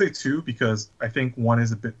 So I would say 2 because I think 1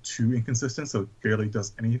 is a bit too inconsistent, so it barely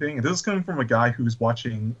does anything. And this is coming from a guy who's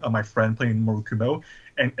watching my friend playing Murakumo,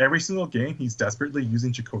 and every single game he's desperately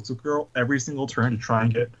using Chikotsu Girl every single turn to try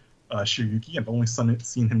and get Shiryuki. I've only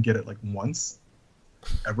seen him get it like once,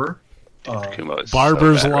 ever.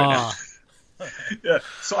 Barber's Law. Yeah,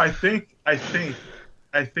 so I think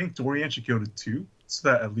Dorian should go to 2, so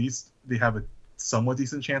that at least they have a somewhat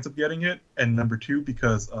decent chance of getting it. And number 2,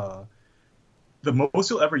 because the most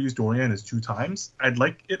you'll ever use Dorian is 2 times. I'd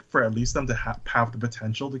like it for at least them to have the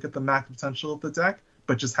potential to get the max potential of the deck,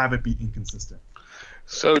 but just have it be inconsistent.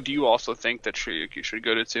 So do you also think that Shiryuki should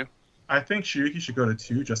go to 2? I think Shiryuki should go to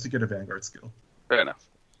 2 just to get a Vanguard skill. Fair enough.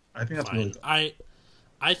 I think that's Fine. really dumb.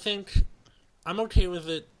 I think I'm okay with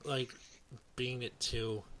it like being at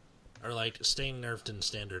 2 or like staying nerfed in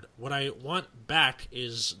standard. What I want back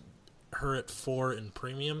is her at 4 in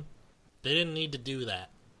premium. They didn't need to do that.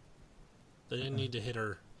 They didn't need to hit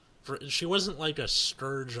her. She wasn't like a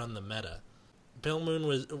scourge on the meta. Pale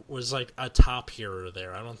Moon was like a top hero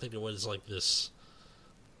there. I don't think it was like this,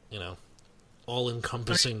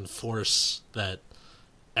 all-encompassing force that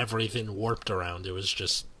everything warped around. It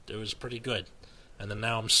was pretty good. And then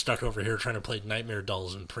now I'm stuck over here trying to play Nightmare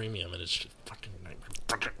Dolls in premium, and it's just fucking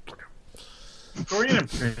nightmare. Dorian in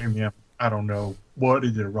premium, I don't know what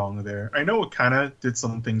it did wrong there. I know it kind of did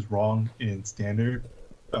some things wrong in standard,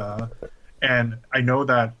 and I know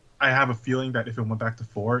that I have a feeling that if it went back to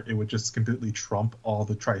 4, it would just completely trump all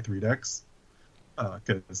the Tri-3 decks.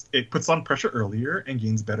 Because it puts on pressure earlier and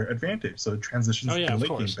gains better advantage, so it transitions to the late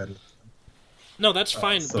game better. No, that's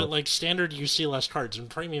fine, but like standard, you see less cards. In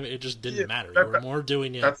premium, it just didn't matter. You were more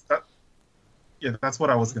doing it. That's what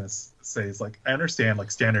I was gonna say. Is like I understand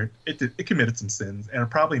like standard, it committed some sins, and it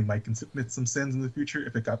probably might commit some sins in the future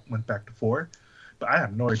if it went back to 4. But I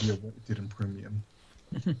have no idea what it did in premium.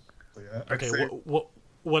 So, yeah, okay,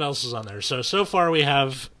 what else is on there? So far we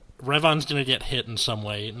have. Revon's going to get hit in some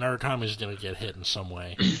way. Narukami's going to get hit in some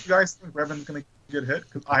way. You guys think Revon's going to get hit?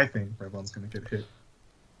 Because I think Revon's going to get hit.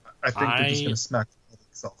 I think they're just going to smack all the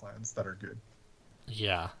self-lands that are good.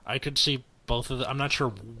 Yeah, I could see both of them. I'm not sure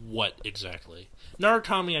what exactly.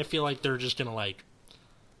 Narukami, I feel like they're just going to, like,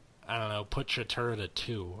 I don't know, put Chaturra at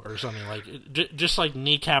 2 or something. Like, just like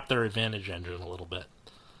kneecap their advantage engine a little bit.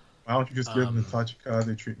 Why don't you just give them the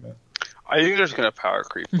Tachikaze treatment? I think they're just going to power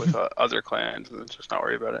creep with other clans and just not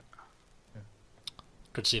worry about it. Yeah.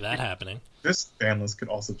 Could see that happening. This ban list could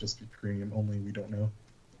also just be premium only, we don't know.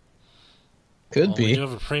 Could be. We do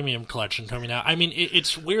have a premium collection coming out. I mean,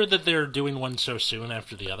 it's weird that they're doing one so soon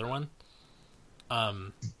after the other one.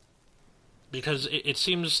 Because it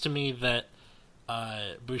seems to me that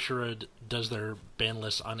Bushiroad does their ban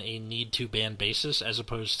list on a need-to-ban basis as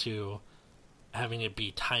opposed to having it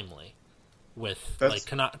be timely. With like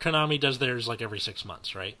Konami does theirs like every 6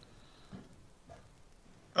 months, right?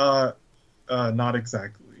 Uh, not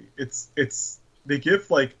exactly. It's they give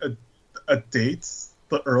like a date,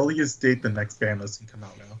 the earliest date the next ban list can come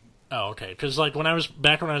out now. Oh, okay. Because like when I was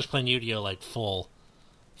playing Yu-Gi-Oh like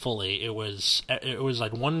fully, it was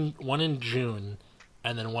like one in June,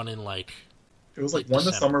 and then one in It was like like one in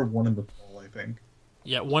the December. summer, one in the fall, I think.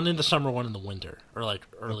 Yeah, one in the summer, one in the winter, or like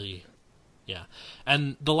early. Yeah,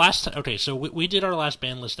 and the last time. Okay, so we did our last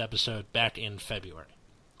ban list episode back in February,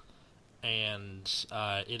 and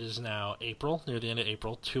it is now April, near the end of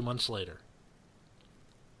April. 2 months later.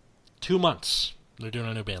 2 months. They're doing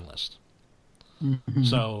a new ban list.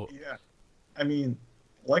 So Yeah, I mean,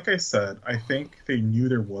 like I said, I think they knew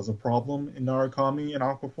there was a problem in Narukami and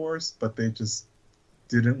Aquaforce, but they just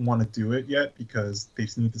didn't want to do it yet because they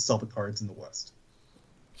just need to sell the cards in the West.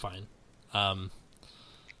 fine. Um,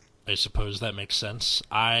 I suppose that makes sense.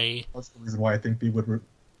 I That's the reason why I think they would.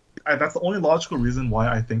 That's the only logical reason why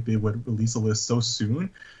I think they would release a list so soon,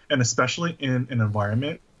 and especially in an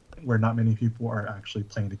environment where not many people are actually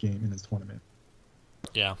playing the game in this tournament.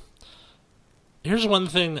 Yeah. Here's one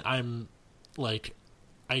thing I'm like,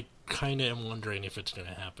 I kind of am wondering if it's going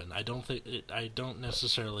to happen. I don't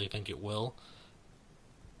necessarily think it will,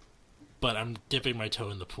 but I'm dipping my toe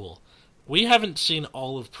in the pool. We haven't seen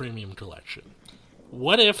all of Premium Collection.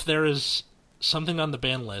 What if there is something on the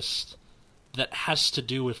ban list that has to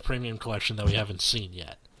do with Premium Collection that we haven't seen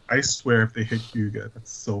yet? I swear, if they hit Hyuga,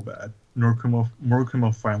 that's so bad.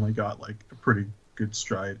 Morikumo finally got like a pretty good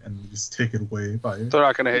stride, and they just take it away by. They're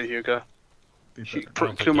not going to hit Hyuga. They better. don't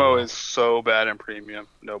think they Kumo will. is so bad in premium.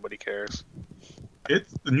 Nobody cares. The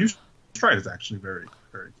new stride is actually very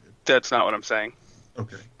very good. That's not what I'm saying.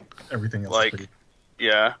 Okay, everything else Like, is pretty.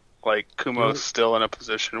 Yeah, like Kumo's still in a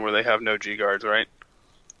position where they have no G guards, right?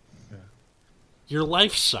 Your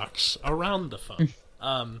life sucks around the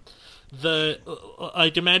phone. The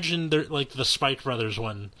like imagine like the Spike Brothers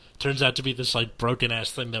one turns out to be this like broken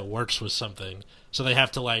ass thing that works with something, so they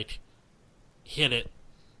have to like hit it,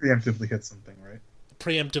 Preemptively hit something, right?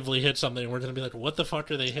 preemptively hit something. And we're gonna be like, what the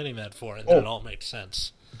fuck are they hitting that for? And then it all makes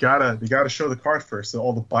sense. They gotta show the card first, so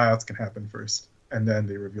all the buyouts can happen first, and then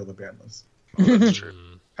they reveal the ban list. That's true.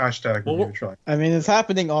 Hashtag Well, review try. I mean, it's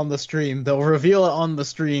happening on the stream. They'll reveal it on the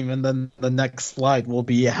stream, and then the next slide will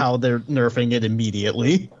be how they're nerfing it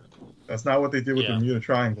immediately. That's not what they did with Yeah. the Bermuda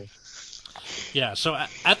Triangle. Yeah. So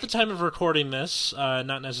at the time of recording this,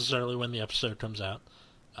 not necessarily when the episode comes out,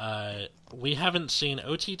 we haven't seen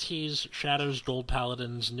OTTs, Shadows, Gold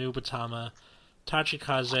Paladins, New Batama,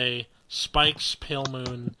 Tachikaze, Spikes, Pale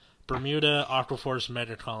Moon, Bermuda, Aquaforce,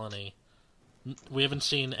 Mega Colony. We haven't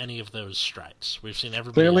seen any of those strides. We've seen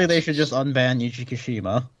everybody. Clearly, they else's. should just unban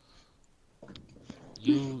Ichikishima.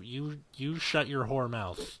 You shut your whore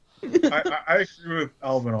mouth. I agree with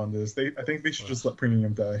Alvin on this. I think they should just let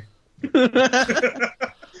Premium die.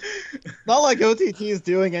 Not like OTT is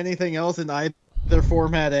doing anything else in either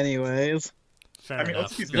format, anyways. Fair I mean,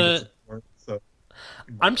 enough. OTT's gonna get support, so.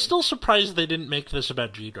 I'm still surprised they didn't make this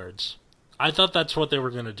about G guards. I thought that's what they were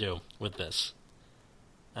going to do with this,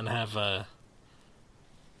 and have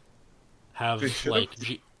They should've- like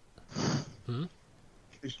G.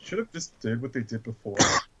 They should have just did what they did before.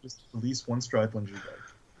 Just release one stride, one G guard.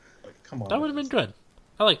 Like, come on. That would have been good.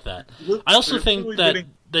 I like that. Look, I also they're think really that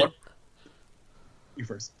getting- they. What? You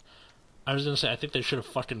first. I was going to say I think they should have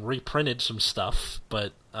fucking reprinted some stuff,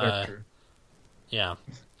 but That's true. yeah.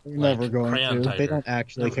 They're Like never going Crayon to. Tiger. They don't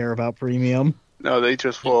actually care about premium. No, they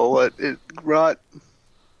just will let it rot.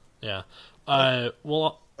 Yeah.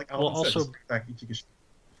 Well, Like well, Alvin said, also- just bring back Ichikeshi.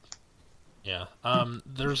 yeah.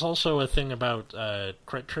 There's also a thing about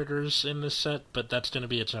crit triggers in this set, but that's going to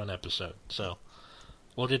be its own episode. So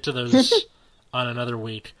we'll get to those on another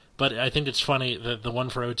week. But I think it's funny that the one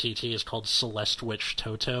for OTT is called Celeste Witch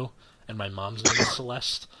Toto, and my mom's name is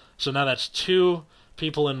Celeste. So now that's two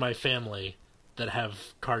people in my family that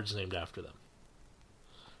have cards named after them.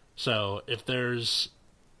 So if there's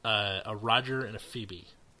a Roger and a Phoebe,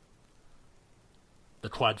 the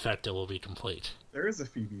quadfecta will be complete. There is a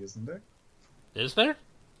Phoebe, isn't there? Is there?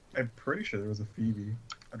 I'm pretty sure there was a Phoebe.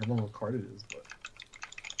 I don't know what card it is, but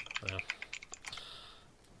Yeah.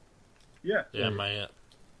 yeah. Yeah, there- my.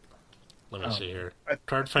 Let me Oh. see here. I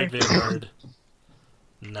Card Fight think- Vanguard.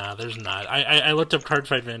 Nah, there's not. I looked up Card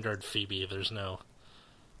Fight Vanguard Phoebe. There's no.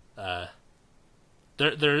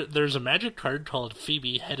 There's a magic card called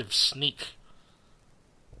Phoebe, Head of Sneak.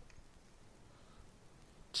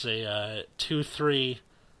 It's a 2/3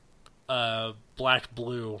 black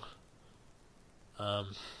blue.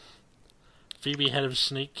 Phoebe, Head of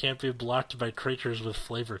Sneak can't be blocked by creatures with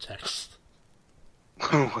flavor text.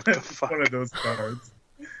 What the It's fuck? one of those cards.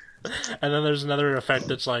 And then there's another effect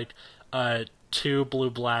that's like, 2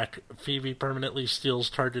 blue-black, Phoebe permanently steals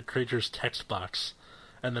target creature's text box.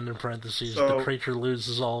 And then in parentheses, the creature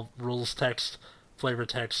loses all rules text, flavor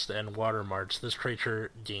text, and watermarks. This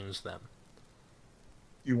creature gains them.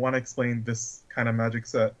 You want to explain this kind of magic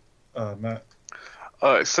set, Matt?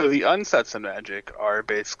 So the unsets in Magic are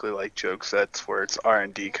basically like joke sets where it's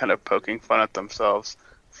R&D kind of poking fun at themselves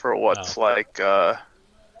for what's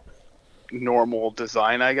normal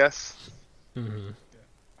design, I guess. Mm-hmm.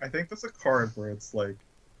 I think that's a card where it's like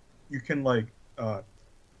you can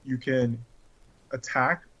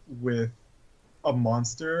attack with a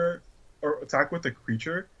monster or attack with a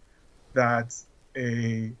creature that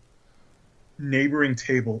a neighboring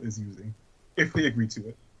table is using, if they agree to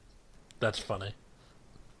it. That's funny.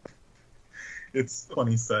 It's a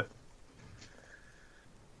funny set.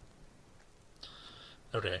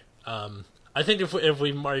 Okay. I think if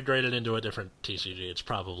we migrate it into a different TCG, it's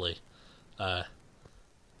probably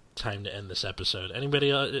time to end this episode.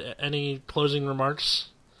 Anybody? Any closing remarks?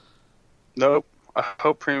 Nope. I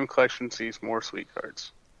hope Premium Collection sees more sweet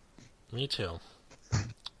cards. Me too.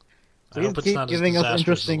 Please keep giving us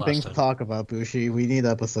interesting things to talk about, Bushi. We need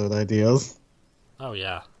episode ideas. Oh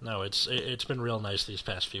yeah, no, it's been real nice these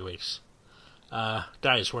past few weeks.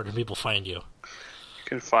 Guys, where can people find you? You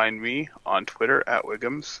can find me on Twitter at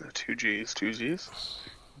Wiggums, 2Gs, 2Gs.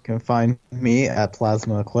 You can find me at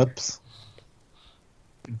Plasma Eclipse.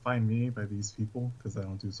 You can find me by these people, because I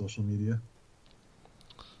don't do social media.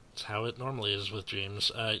 That's how it normally is with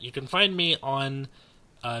James. You can find me on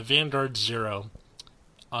Vanguard Zero.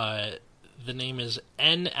 The name is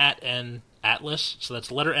N Atlas, so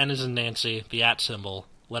that's letter N is in Nancy, the at symbol,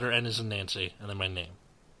 letter N is in Nancy, and then my name.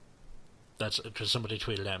 That's because somebody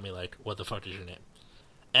tweeted at me like, what the fuck is your name?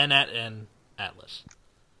 N Atlas.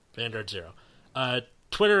 Vanguard Zero.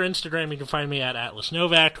 Twitter, Instagram, you can find me at Atlas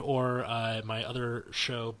Novak, or my other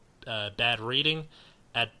show, Bad Rating,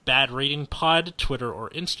 at Bad Rating Pod, Twitter or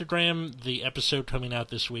Instagram. The episode coming out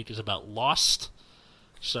this week is about Lost.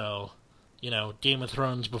 So, Game of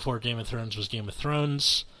Thrones before Game of Thrones was Game of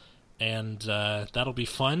Thrones. And that'll be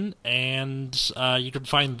fun. And you can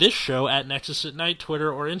find this show at Nexus at Night,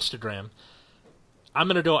 Twitter or Instagram. I'm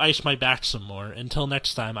going to go ice my back some more. Until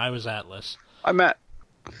next time, I was Atlas. I'm Matt.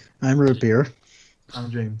 I'm Root Beer. I'm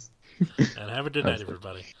James. And have a good night,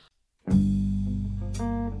 everybody.